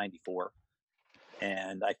guess, 94,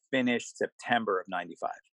 and I finished September of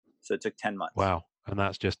 95. So it took 10 months. Wow, and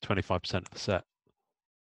that's just 25% of the set.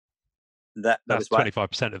 That's was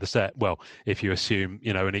 25% of the set. Well, if you assume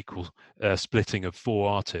an equal splitting of 4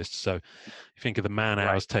 artists, so you think of the man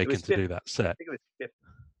hours taken to do that set. I think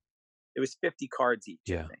it was 50 cards each.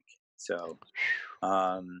 Yeah. I think so.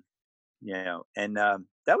 And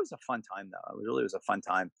that was a fun time though. It really was a fun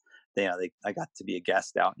time. I got to be a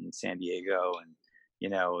guest out in San Diego, and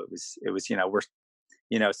it was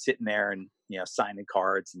we're sitting there and signing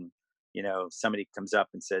cards, and somebody comes up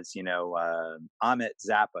and says, Ahmet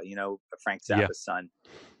Zappa, Frank Zappa's son.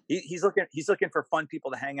 He's looking for fun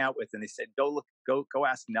people to hang out with, and they said, go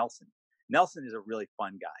ask Nelson. Nelson is a really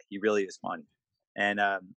fun guy. He really is fun, and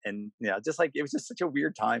just like it was just such a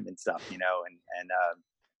weird time and stuff,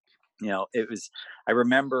 it was. I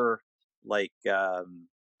remember like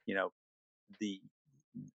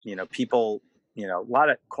people. A lot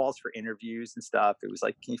of calls for interviews and stuff. It was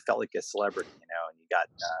like you felt like a celebrity, and you got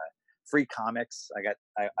free comics. I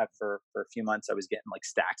for a few months I was getting like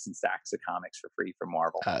stacks and stacks of comics for free from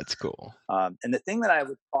Marvel. That's cool. And the thing that I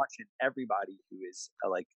would caution everybody who is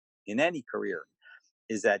like in any career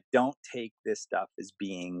is that don't take this stuff as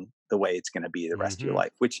being the way it's going to be the rest of your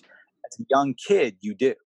life, which as a young kid you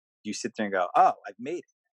do. You sit there and go, oh, I've made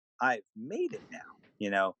it now,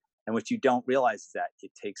 and what you don't realize is that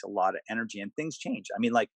it takes a lot of energy and things change. I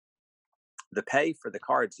mean, like the pay for the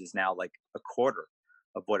cards is now like a quarter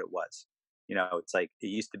of what it was. It's like it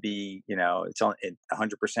used to be, it's only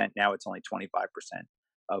 100%. Now it's only 25%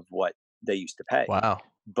 of what they used to pay. Wow.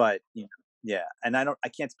 But, yeah. And I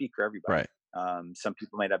can't speak for everybody. Right. Some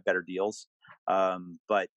people might have better deals.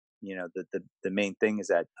 But the main thing is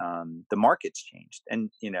that, the market's changed,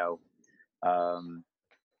 and,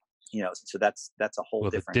 so that's a whole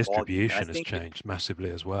different. The distribution has changed massively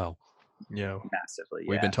as well. Yeah, massively.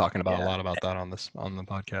 We've been talking about a lot about that on the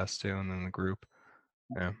podcast too, and then the group.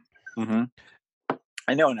 Yeah. Mm-hmm.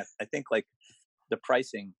 I know, and I think like the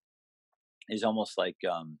pricing is almost like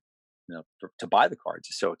to buy the cards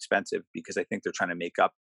is so expensive because I think they're trying to make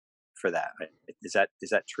up for that. Is that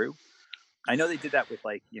true? I know they did that with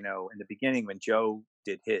like in the beginning when Joe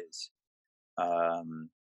did his.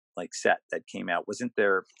 Like set that came out, wasn't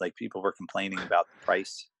there like people were complaining about the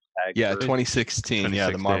price tag? Yeah, 2016. Yeah,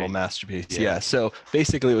 the Marvel Masterpiece. Yeah. So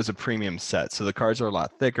basically it was a premium set, so the cards are a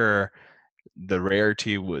lot thicker, the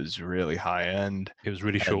rarity was really high end, it was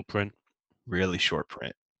really short print.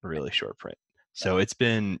 So it's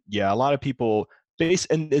been a lot of people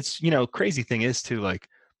and it's crazy thing is too, like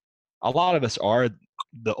a lot of us are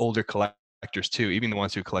the older collectors too, even the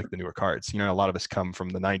ones who collect the newer cards. A lot of us come from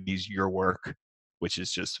the 90s, your work, which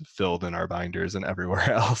is just filled in our binders and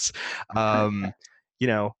everywhere else.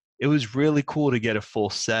 It was really cool to get a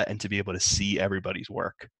full set and to be able to see everybody's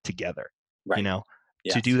work together. Right.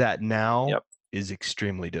 To do that now is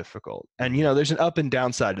extremely difficult. And, there's an up and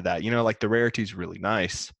down side to that. Like the rarity is really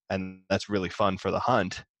nice and that's really fun for the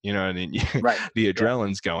hunt. Right. The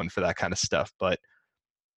adrenaline's going for that kind of stuff. But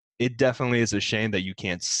it definitely is a shame that you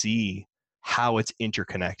can't see how it's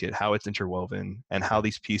interconnected, how it's interwoven, and how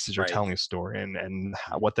these pieces are Right. telling a story, and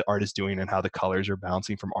what the art is doing, and how the colors are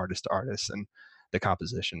bouncing from artist to artist, and the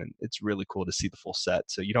composition. And it's really cool to see the full set.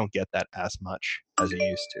 So you don't get that as much as you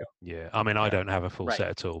used to. Yeah, I mean, I Yeah. don't have a full Right. set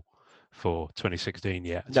at all for 2016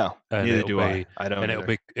 yet. No, and neither it'll do be, I don't and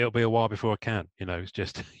either. it'll be a while before I can. You know, it's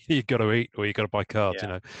just you got to eat or you got to buy cards. Yeah.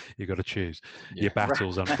 You know, you got to choose Yeah. your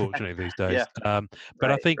battles. Right. Unfortunately, these days. Yeah.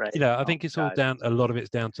 But I Right, think right. you know, I Oh think it's my all God. down. A lot of it's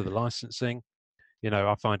down to the licensing. You know,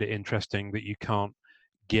 I find it interesting that you can't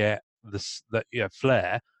get this that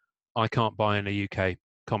Flair. I can't buy in a UK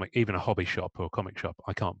comic, even a hobby shop or a comic shop.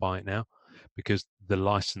 I can't buy it now because the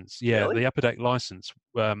license, Really? the Upper Deck license.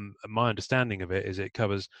 My understanding of it is it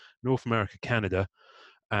covers North America, Canada,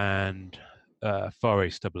 and Far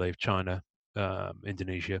East, I believe, China,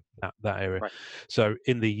 Indonesia, that area. Right. So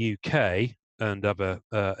in the UK and other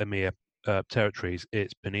EMEA territories,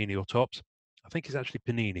 it's Panini or Topps. I think it's actually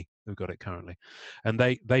Panini who've got it currently, and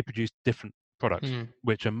they produce different products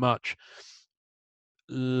which are much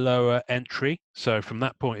lower entry. So from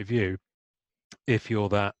that point of view, if you're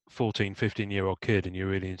that 14, 15-year-old kid and you're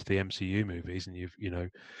really into the MCU movies and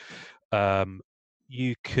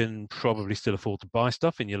you can probably still afford to buy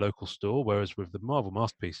stuff in your local store, whereas with the Marvel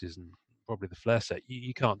Masterpieces and probably the Flair set,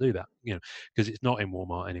 you can't do that, because it's not in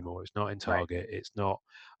Walmart anymore, it's not in Target, it's not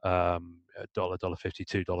 $1,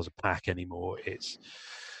 $1.50, $2 a pack anymore, it's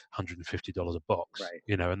 $150 a box, Right.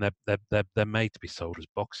 and they're made to be sold as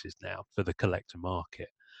boxes now for the collector market,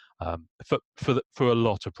 for a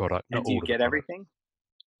lot of product, not And do all you of the get product. everything?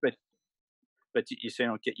 But you say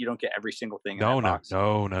you don't get every single thing in No, that no, box.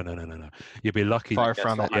 no. You'd be lucky. Far Gotta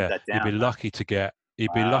from still it. hunt Yeah, that you'd be down, huh? lucky to get.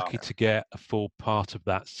 You'd be Wow. lucky to get a full part of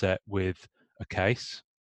that set with a case,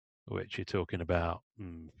 which you're talking about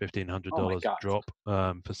 $1,500 Oh my God. drop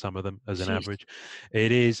for some of them as an Jeez. average.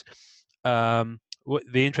 It is. The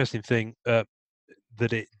interesting thing that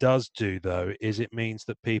it does do, though, is it means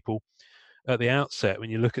that people at the outset, when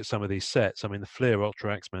you look at some of these sets, I mean, the Flair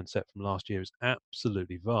Ultra X-Men set from last year is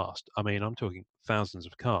absolutely vast. I mean, I'm talking thousands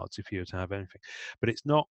of cards if you were to have anything. But it's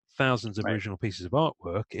not thousands of Right. original pieces of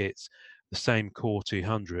artwork. It's the same core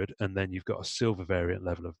 200, and then you've got a silver variant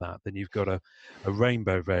level of that. Then you've got a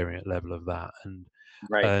rainbow variant level of that.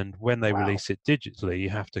 Right. And when they Wow. release it digitally, you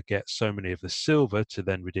have to get so many of the silver to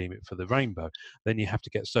then redeem it for the rainbow. Then you have to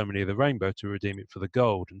get so many of the rainbow to redeem it for the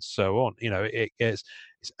gold, and so on. It's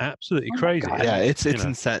absolutely Oh my crazy. God. Yeah, And, it's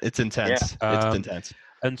intense. It's intense. It's intense.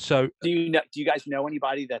 And so, Do you guys know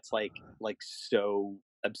anybody that's like so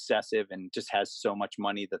obsessive and just has so much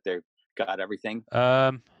money that they've got everything?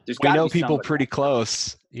 There's We gotta know be people somebody. pretty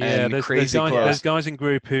close. yeah, and there's crazy guys, close. there's guys in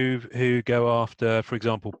group who go after, for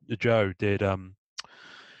example, Joe did. I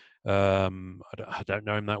don't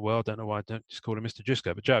know him that well. I don't know why I don't just call him Mr.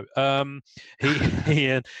 Jusco, but Joe. He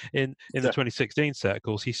in the 2016 set, of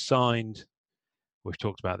course, he signed. We've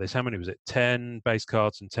talked about this. How many was it? 10 base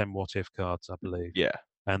cards and 10 what if cards, I believe. Yeah.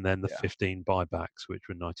 And then the Yeah. 15 buybacks, which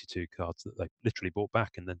were 92 cards that they literally bought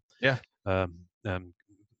back and then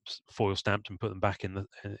foil stamped and put them back in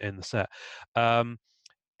the set.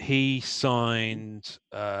 He signed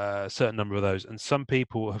a certain number of those, and some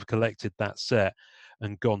people have collected that set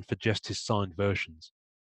and gone for just his signed versions.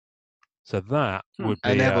 So that would be.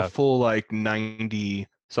 And they have a full 90.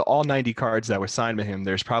 So all 90 cards that were signed by him,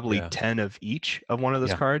 there's probably 10 of each of one of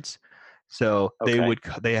those cards. So they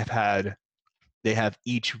have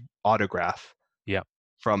each autograph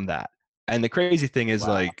from that. And the crazy thing is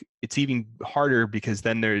it's even harder because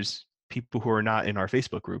then there's people who are not in our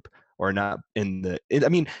Facebook group or not in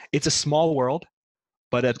it's a small world,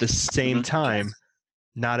 but at the same time,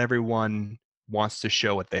 not everyone wants to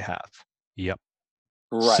show what they have. Yep.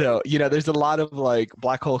 Right. So, there's a lot of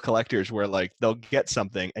black hole collectors where they'll get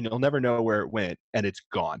something and you'll never know where it went and it's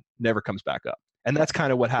gone, never comes back up. And that's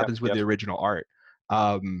kind of what happens with the original art,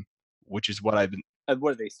 which is what I've been.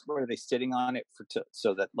 What are they sitting on it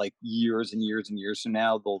so that years and years and years from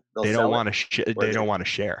now they don't want to they don't want to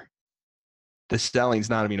share. The selling's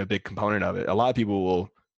not even a big component of it. A lot of people will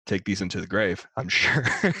take these into the grave, I'm sure.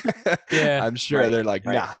 Yeah, I'm sure they're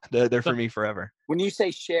nah, they're for me forever. When you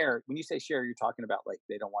say share, you're talking about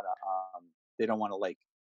they don't want to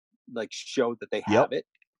show that they have it.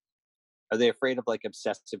 Are they afraid of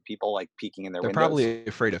obsessive people peeking in their windows? They're probably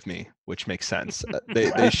afraid of me, which makes sense.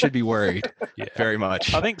 They should be worried very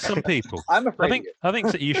much. I think some people. I'm afraid. I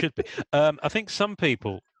think that you should be. I think some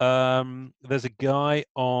people. There's a guy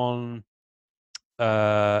on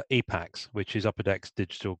EPAX, which is Upper Deck's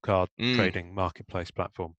digital card trading marketplace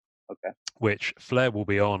platform. Okay. Which Flair will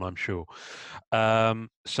be on, I'm sure.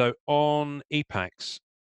 So on EPAX,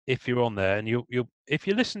 if you're on there, and if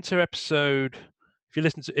you listen to episode.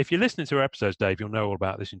 If you're listening to our episodes, Dave, you'll know all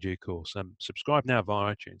about this in due course. Subscribe now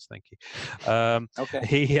via iTunes. Thank you. Okay.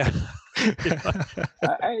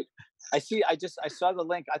 I see. I saw the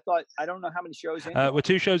link. I don't know how many shows in. We're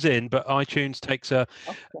 2 shows in, but iTunes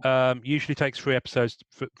usually takes 3 episodes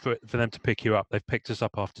for them to pick you up. They've picked us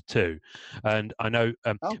up after 2, and I know.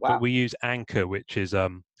 But we use Anchor, which is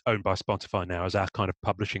owned by Spotify now, as our kind of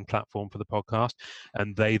publishing platform for the podcast,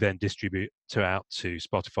 and they then distribute out to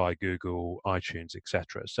Spotify, Google, iTunes,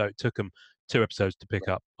 etc. So it took them 2 episodes to pick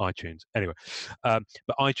up iTunes. Anyway,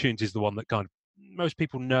 but iTunes is the one that kind of most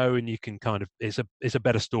people know, and you can kind of it's a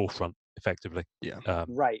better storefront effectively.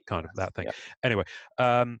 Right. Kind of that thing. Anyway,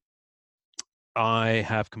 I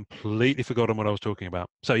have completely forgotten what I was talking about.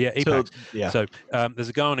 So yeah, Epax. So there's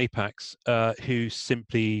a guy on Epax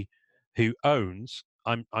who owns.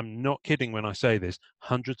 I'm not kidding when I say this.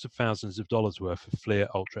 Hundreds of thousands of dollars worth of Fleer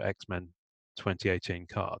Ultra X-Men 2018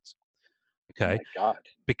 cards. Okay. Oh my God.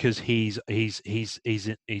 Because he's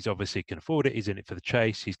obviously can afford it. He's in it for the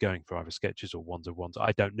chase. He's going for either sketches or ones of ones.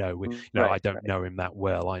 I don't know. I don't know him that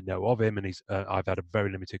well. I know of him, and I've had a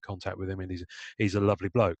very limited contact with him, and he's a lovely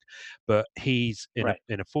bloke. But he's in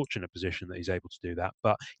a fortunate position that he's able to do that.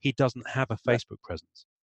 But he doesn't have a Facebook presence,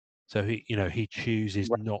 so he chooses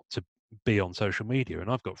not to be on social media.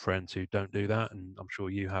 And I've got friends who don't do that, and I'm sure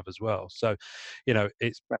you have as well. So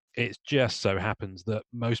it's just so happens that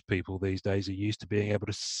most people these days are used to being able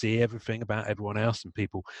to see everything about everyone else, and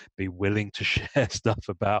people be willing to share stuff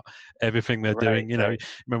about everything they're doing. Remember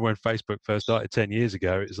when Facebook first started 10 years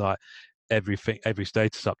ago, it was like every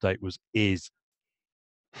status update was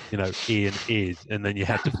Ian is, and then you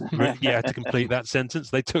had to complete that sentence.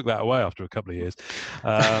 They took that away after a couple of years.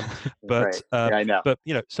 But I know. But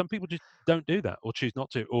some people just don't do that, or choose not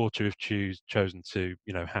to, or to have chosen to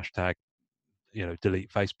hashtag delete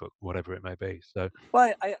Facebook, whatever it may be. So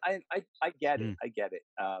well, I get it. I get it.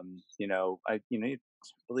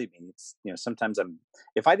 Believe me, it's sometimes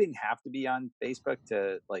if I didn't have to be on Facebook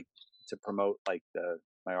to promote my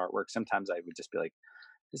artwork, sometimes I would just be like,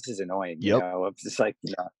 this is annoying. I'm just like,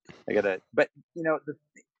 I gotta, but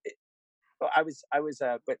I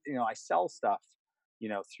sell stuff,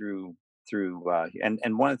 through,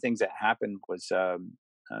 and one of the things that happened was,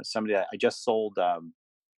 somebody, I just sold,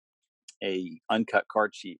 a uncut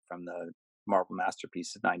card sheet from the Marvel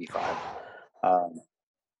Masterpiece of '95.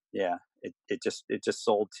 It just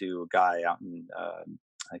sold to a guy out in, I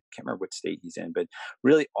can't remember what state he's in, but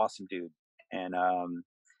really awesome dude. And,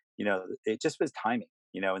 it just was timing.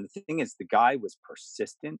 And the thing is, the guy was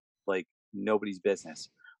persistent, like nobody's business.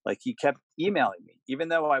 Like he kept emailing me, even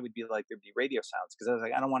though I would be like, there'd be radio sounds, because I was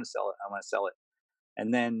like, I don't want to sell it. I want to sell it.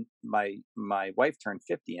 And then my wife turned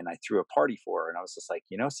 50, and I threw a party for her, and I was just like,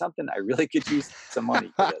 something, I really could use some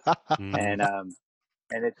money for this. And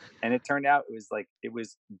it turned out it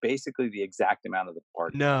was basically the exact amount of the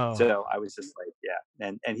party. No. So I was just like,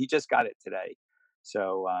 yeah. And he just got it today.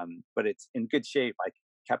 So, but it's in good shape. I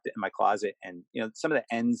kept it in my closet, and some of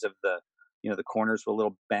the ends of the the corners were a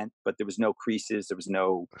little bent, but there was no creases, there was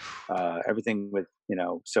no everything with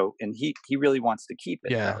so, and he really wants to keep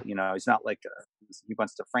it. He's not like he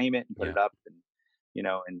wants to frame it and put it up, and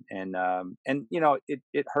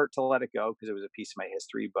it hurt to let it go because it was a piece of my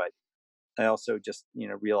history. But I also just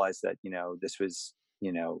realized that this was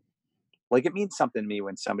it means something to me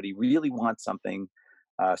when somebody really wants something,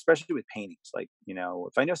 especially with paintings.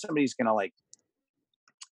 If I know somebody's gonna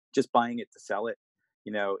just buying it to sell it,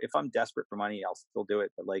 if I'm desperate for money, I'll still do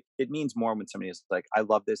it. But it means more when somebody is like, I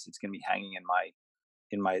love this, it's going to be hanging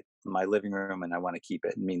in my living room, and I want to keep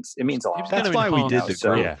it. It means a lot. That's why we did the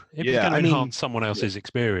group. If it's going to enhance someone else's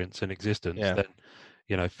experience and existence, then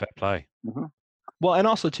fair play. Mm-hmm. Well, and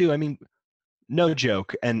also too, no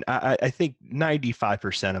joke, and I think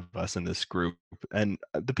 95% of us in this group, and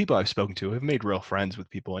the people I've spoken to, have made real friends with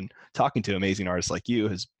people, and talking to amazing artists like you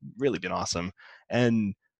has really been awesome.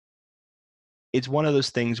 And it's one of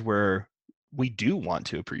those things where we do want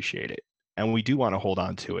to appreciate it, and we do want to hold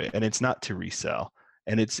on to it, and it's not to resell,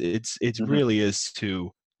 and it's really is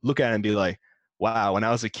to look at it and be like, wow, when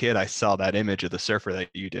I was a kid, I saw that image of the surfer that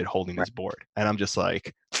you did holding this board, and I'm just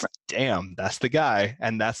like, damn, that's the guy,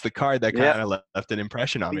 and that's the card that kind of left an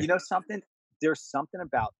impression on me. Something? There's something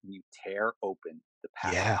about when you tear open the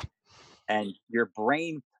package, and your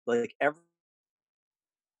brain, every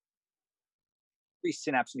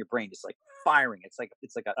synapse in your brain is firing. It's like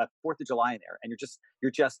a 4th of July in there, and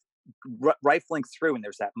you're just rifling through, and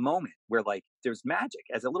there's that moment where there's magic.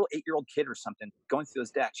 As a little 8-year-old kid or something going through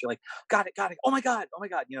those decks, you're like, got it, oh my god,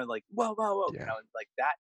 whoa,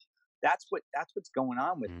 that. That's what's going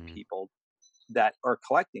on with people that are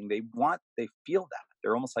collecting, they feel that.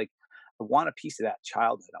 They're almost like, I want a piece of that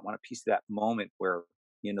childhood. I want a piece of that moment where,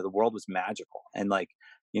 the world was magical. And like,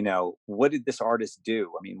 what did this artist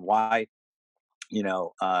do? I mean, why, you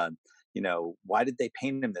know, why did they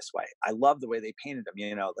paint him this way? I love the way they painted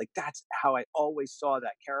him, like that's how I always saw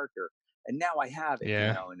that character. And now I have it,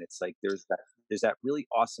 Yeah. and it's like, there's that really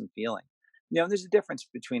awesome feeling. And there's a difference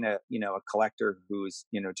between a collector who's,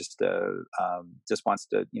 just wants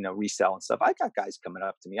to, resell and stuff. I got guys coming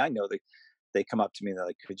up to me. I know they come up to me and they're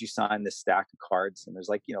like, could you sign this stack of cards? And there's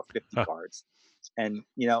like, 50 cards. And,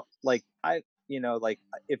 like like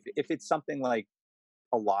if it's something like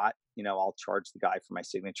a lot, I'll charge the guy for my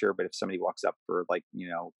signature. But if somebody walks up for like,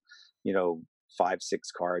 5,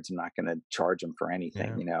 6 cards, I'm not going to charge them for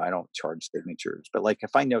anything. Yeah. I don't charge signatures. But like,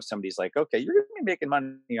 if I know somebody's like, okay, you're going to be making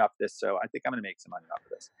money off this, so I think I'm going to make some money off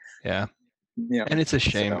of this. Yeah. And it's a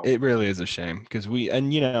shame. So, it really is a shame because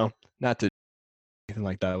not to anything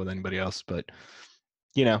like that with anybody else, but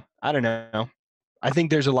I don't know. I think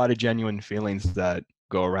there's a lot of genuine feelings that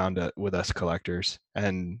go around with us collectors,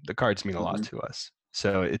 and the cards mean a lot to us.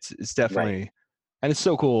 So it's definitely, right. And it's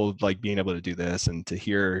so cool, like being able to do this and to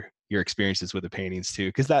hear your experiences with the paintings too,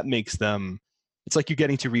 because that makes them. It's like you're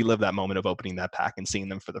getting to relive that moment of opening that pack and seeing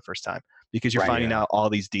them for the first time, because you're finding out all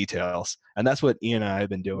these details, and that's what Ian and I have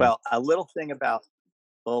been doing. Well, a little thing about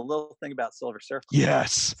Silver Surfer.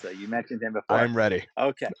 Yes. So you mentioned him before. I'm ready.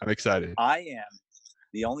 Okay. I'm excited. I am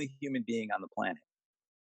the only human being on the planet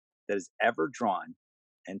that has ever drawn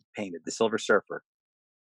and painted the Silver Surfer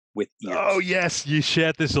with ears. Oh yes, you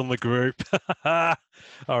shared this on the group. I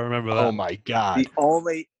remember that. Oh my God.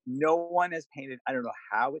 No one has painted. I don't know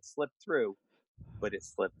how it slipped through, but it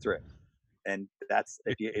slipped through. And that's,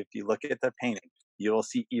 if you look at the painting, you will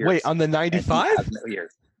see ears. Wait, on the 95? Has no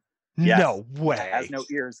ears. Yes. No way. It has no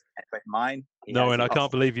ears, but mine. No, and I can't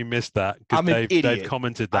believe you missed that, I'm because an idiot. Dave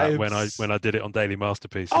commented that when I did it on Daily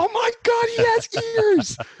Masterpieces. Oh my God, he has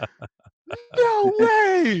ears! No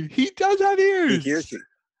way! He does have ears. He hears you.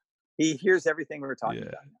 He hears everything we're talking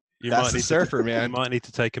about. That's the surfer, man. You might need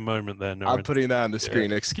to take a moment there, Norrin. I'm putting that on the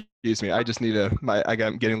screen. Excuse me. I just need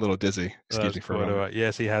I'm getting a little dizzy. Excuse me for a moment. Right.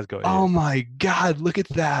 Yes, he has got ears. Oh my God, look at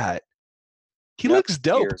that. He looks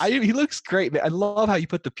dope. He looks great, man. I love how you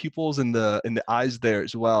put the pupils and the eyes there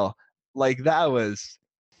as well. Like that was,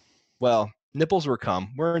 well, nipples were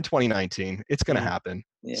come. We're in 2019. It's gonna happen.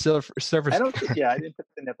 Yeah. Surfer. I don't think. Yeah, I didn't put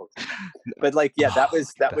the nipples. But like, yeah, that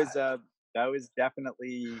was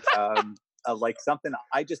definitely like something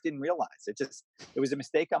I just didn't realize. It was a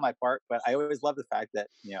mistake on my part. But I always love the fact that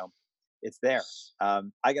it's there.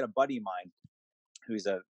 I got a buddy of mine who's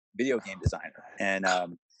a video game designer, and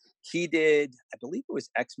he did, I believe it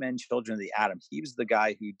was X-Men Children of the Atom. He was the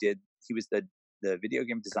guy he was the video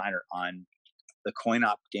game designer on the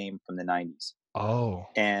coin-op game from the 90s. Oh.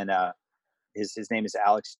 And his name is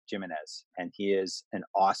Alex Jimenez, and he is an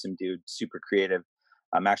awesome dude, super creative.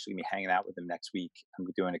 I'm actually going to be hanging out with him next week. I'm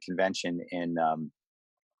doing a convention in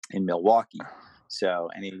Milwaukee. So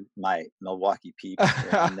my Milwaukee peeps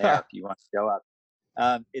are in there if you want to show up.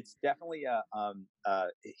 It's definitely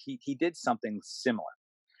he did something similar,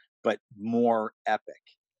 but more epic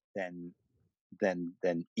than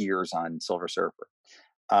ears on Silver Surfer.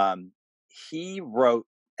 He wrote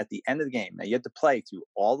at the end of the game. Now you have to play through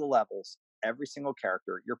all the levels, every single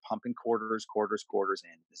character. You're pumping quarters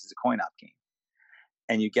in. This is a coin-op game,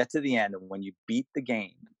 and you get to the end, and when you beat the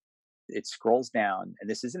game, it scrolls down. And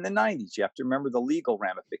this is in the 90s. You have to remember the legal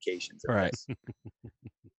ramifications of this.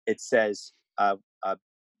 It says a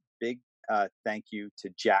big thank you to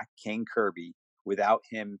Jack King Kirby. Without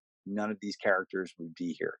him, none of these characters would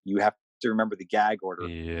be here. You have to remember the gag order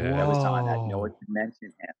that was on that. No one could mention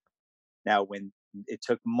him. Now, when it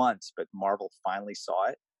took months, but Marvel finally saw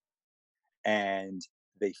it, and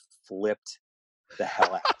they flipped the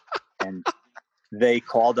hell out. And they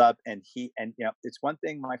called up, and it's one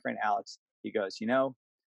thing, my friend Alex, he goes,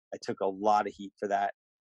 I took a lot of heat for that,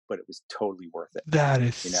 but it was totally worth it. That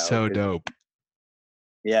is so dope.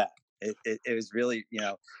 Yeah. It was really,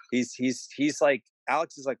 he's like,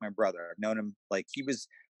 Alex is like my brother. I've known him, like he was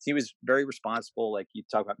very responsible. Like you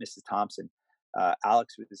talk about Mrs. Thompson,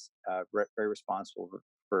 Alex was very responsible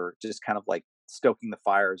for just kind of like stoking the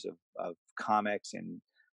fires of comics and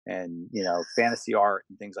fantasy art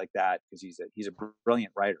and things like that, because he's a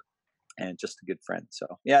brilliant writer and just a good friend. So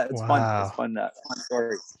yeah, it's fun. It's fun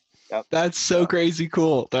story. Yep. That's so crazy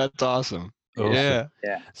cool. That's awesome. Awesome. Yeah.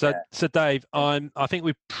 Yeah. So Dave, I think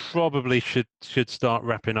we probably should start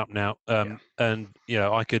wrapping up now. And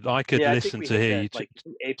I could Yeah, I think listen we to hit hear the, you like,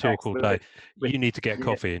 apex talk all with day. it. With, You need to get yeah.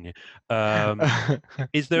 coffee in you.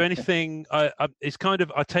 Is there anything? It's kind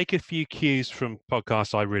of, I take a few cues from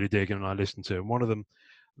podcasts I really dig and I listen to, and one of them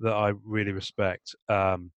that I really respect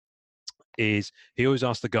is he always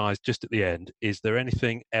asks the guys just at the end, is there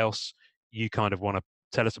anything else you kind of want to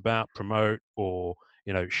tell us about, promote, or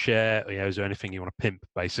share? Is there anything you want to pimp,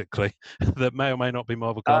 basically, that may or may not be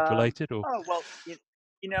Marvel Card related? Or Oh well,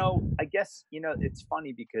 I guess it's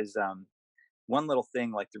funny because one little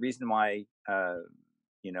thing, like the reason why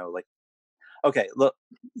like, okay, look,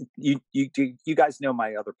 you guys know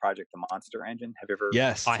my other project, the Monster Engine. Have you ever?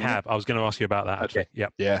 Yes. I have. I was going to ask you about that actually. Okay.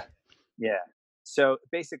 Yep. Yeah. Yeah. So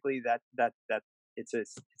basically, that it's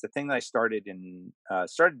a thing that I started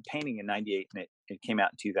painting in '98, and it came out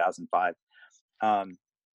in 2005.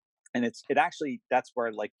 And it actually, that's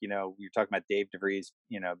where, like, we were talking about Dave DeVries,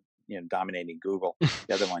 dominating Google,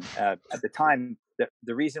 the other one. At the time,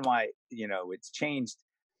 the reason why, it's changed,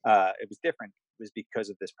 it was different, was because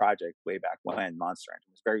of this project way back when. Monster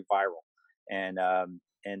Engine was very viral. And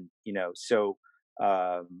so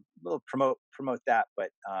we'll promote that. But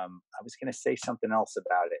I was going to say something else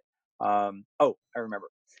about it. Oh, I remember.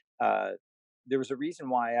 There was a reason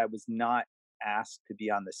why I was not asked to be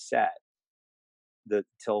on the set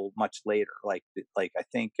till much later. Like I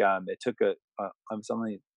think it took I was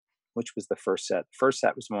only, which was the first set? The first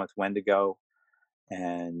set was the one with Wendigo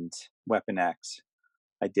and Weapon X.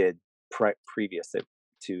 I did previous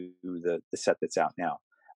to the set that's out now.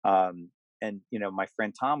 And my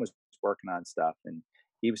friend Tom was working on stuff, and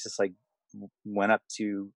he was just like, went up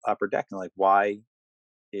to Upper Deck and like, why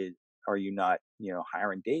are you not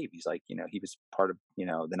hiring Dave? He's like, he was part of the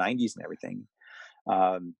 90s and everything.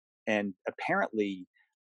 And apparently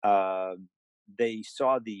they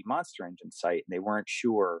saw the Monster Engine site, and they weren't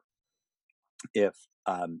sure if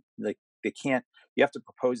like, they can't, you have to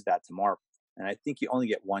propose that to Marvel, and I think you only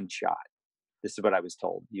get one shot. This is what I was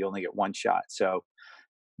told. You only get one shot. So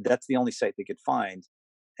that's the only site they could find,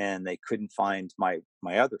 and they couldn't find my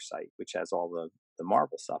other site, which has all the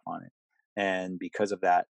Marvel stuff on it. And because of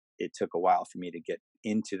that, it took a while for me to get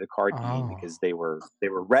into the card game, because they were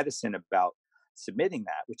reticent about submitting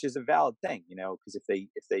that, which is a valid thing, because if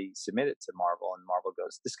they submit it to Marvel and Marvel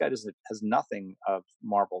goes, this guy has nothing of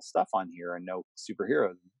Marvel stuff on here and no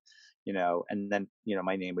superheroes, and then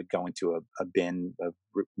my name would go into a bin of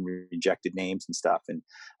rejected names and stuff, and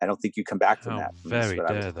I don't think you come back from that. Very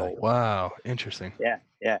dare they. Wow, interesting.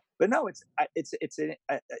 Yeah, but no, I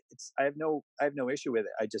have no issue with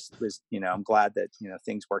it. I just was, I'm glad that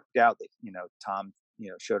things worked out. That Tom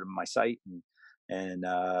showed him my site, and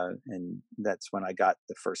that's when I got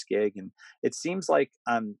the first gig. And it seems like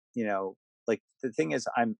like, the thing is,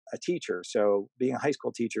 I'm a teacher, so being a high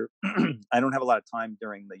school teacher, I don't have a lot of time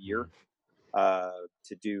during the year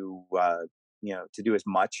to do as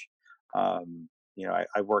much. I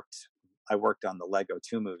worked on the Lego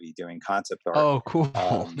 2 movie doing concept art. Oh,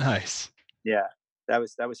 cool. Nice. Yeah, that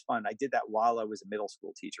was fun. I did that while I was a middle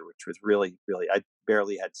school teacher, which was really, really, I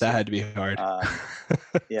barely had that had to be hard.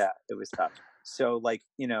 Yeah, it was tough. So, like,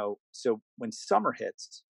 so when summer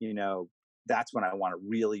hits, that's when I want to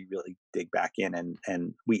really, really dig back in,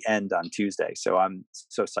 and we end on Tuesday. So I'm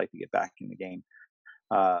so psyched to get back in the game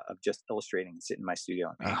of just illustrating and sitting in my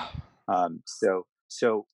studio and paint.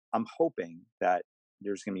 So I'm hoping that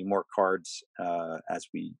there's going to be more cards as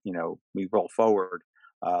we roll forward.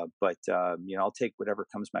 But I'll take whatever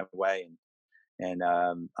comes my way, and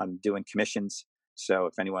I'm doing commissions. So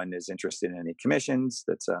if anyone is interested in any commissions,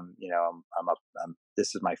 that's I'm up.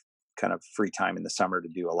 This is my kind of free time in the summer to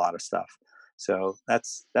do a lot of stuff. So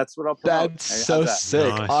that's what I'll promote. That's so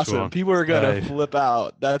sick. Nice awesome. one. People are gonna flip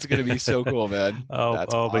out. That's gonna be so cool, man.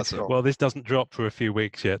 That's awesome. Well, this doesn't drop for a few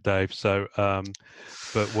weeks yet, Dave. So,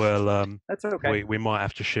 but we'll that's okay. We might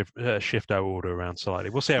have to shift our order around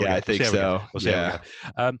slightly. We'll see how we go. I think so. We'll see how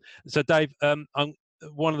we go. So, Dave,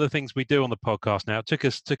 one of the things we do on the podcast now, it took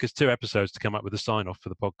us 2 episodes to come up with a sign off for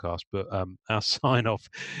the podcast, but our sign off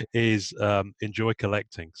is enjoy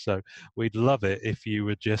collecting. So we'd love it if you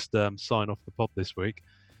would just sign off the pod this week.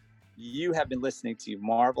 You have been listening to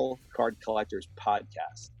Marvel Card Collectors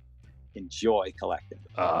Podcast. Enjoy collecting.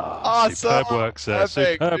 Awesome. Superb work, sir. Epic,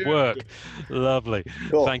 superb dude. work. Lovely.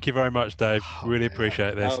 Cool. Thank you very much, Dave. Really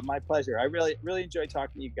appreciate this. My pleasure. I really, really enjoy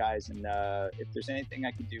talking to you guys. And if there's anything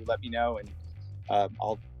I can do, let me know. And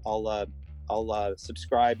I'll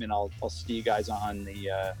subscribe, and I'll see you guys on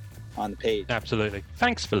the page. Absolutely.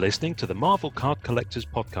 Thanks for listening to the Marvel Card Collectors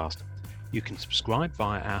Podcast. You can subscribe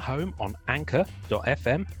via our home on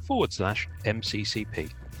anchor.fm/MCCP.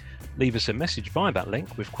 Leave us a message via that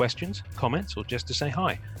link with questions, comments, or just to say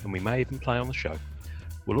hi, and we may even play on the show.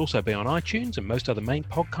 We'll also be on iTunes and most other main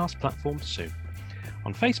podcast platforms soon.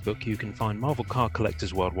 On Facebook, you can find Marvel Card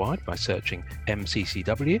Collectors Worldwide by searching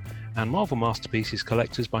MCCW and Marvel Masterpieces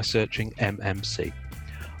Collectors by searching MMC.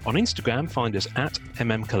 On Instagram, find us at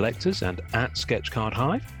MMCollectors and at Sketchcard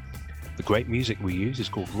Hive. The great music we use is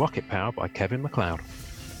called Rocket Power by Kevin MacLeod.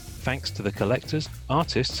 Thanks to the collectors,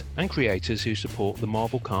 artists, and creators who support the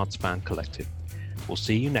Marvel Cards Fan Collective. We'll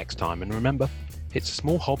see you next time, and remember, it's a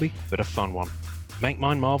small hobby, but a fun one. Make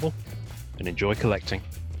mine Marvel, and enjoy collecting.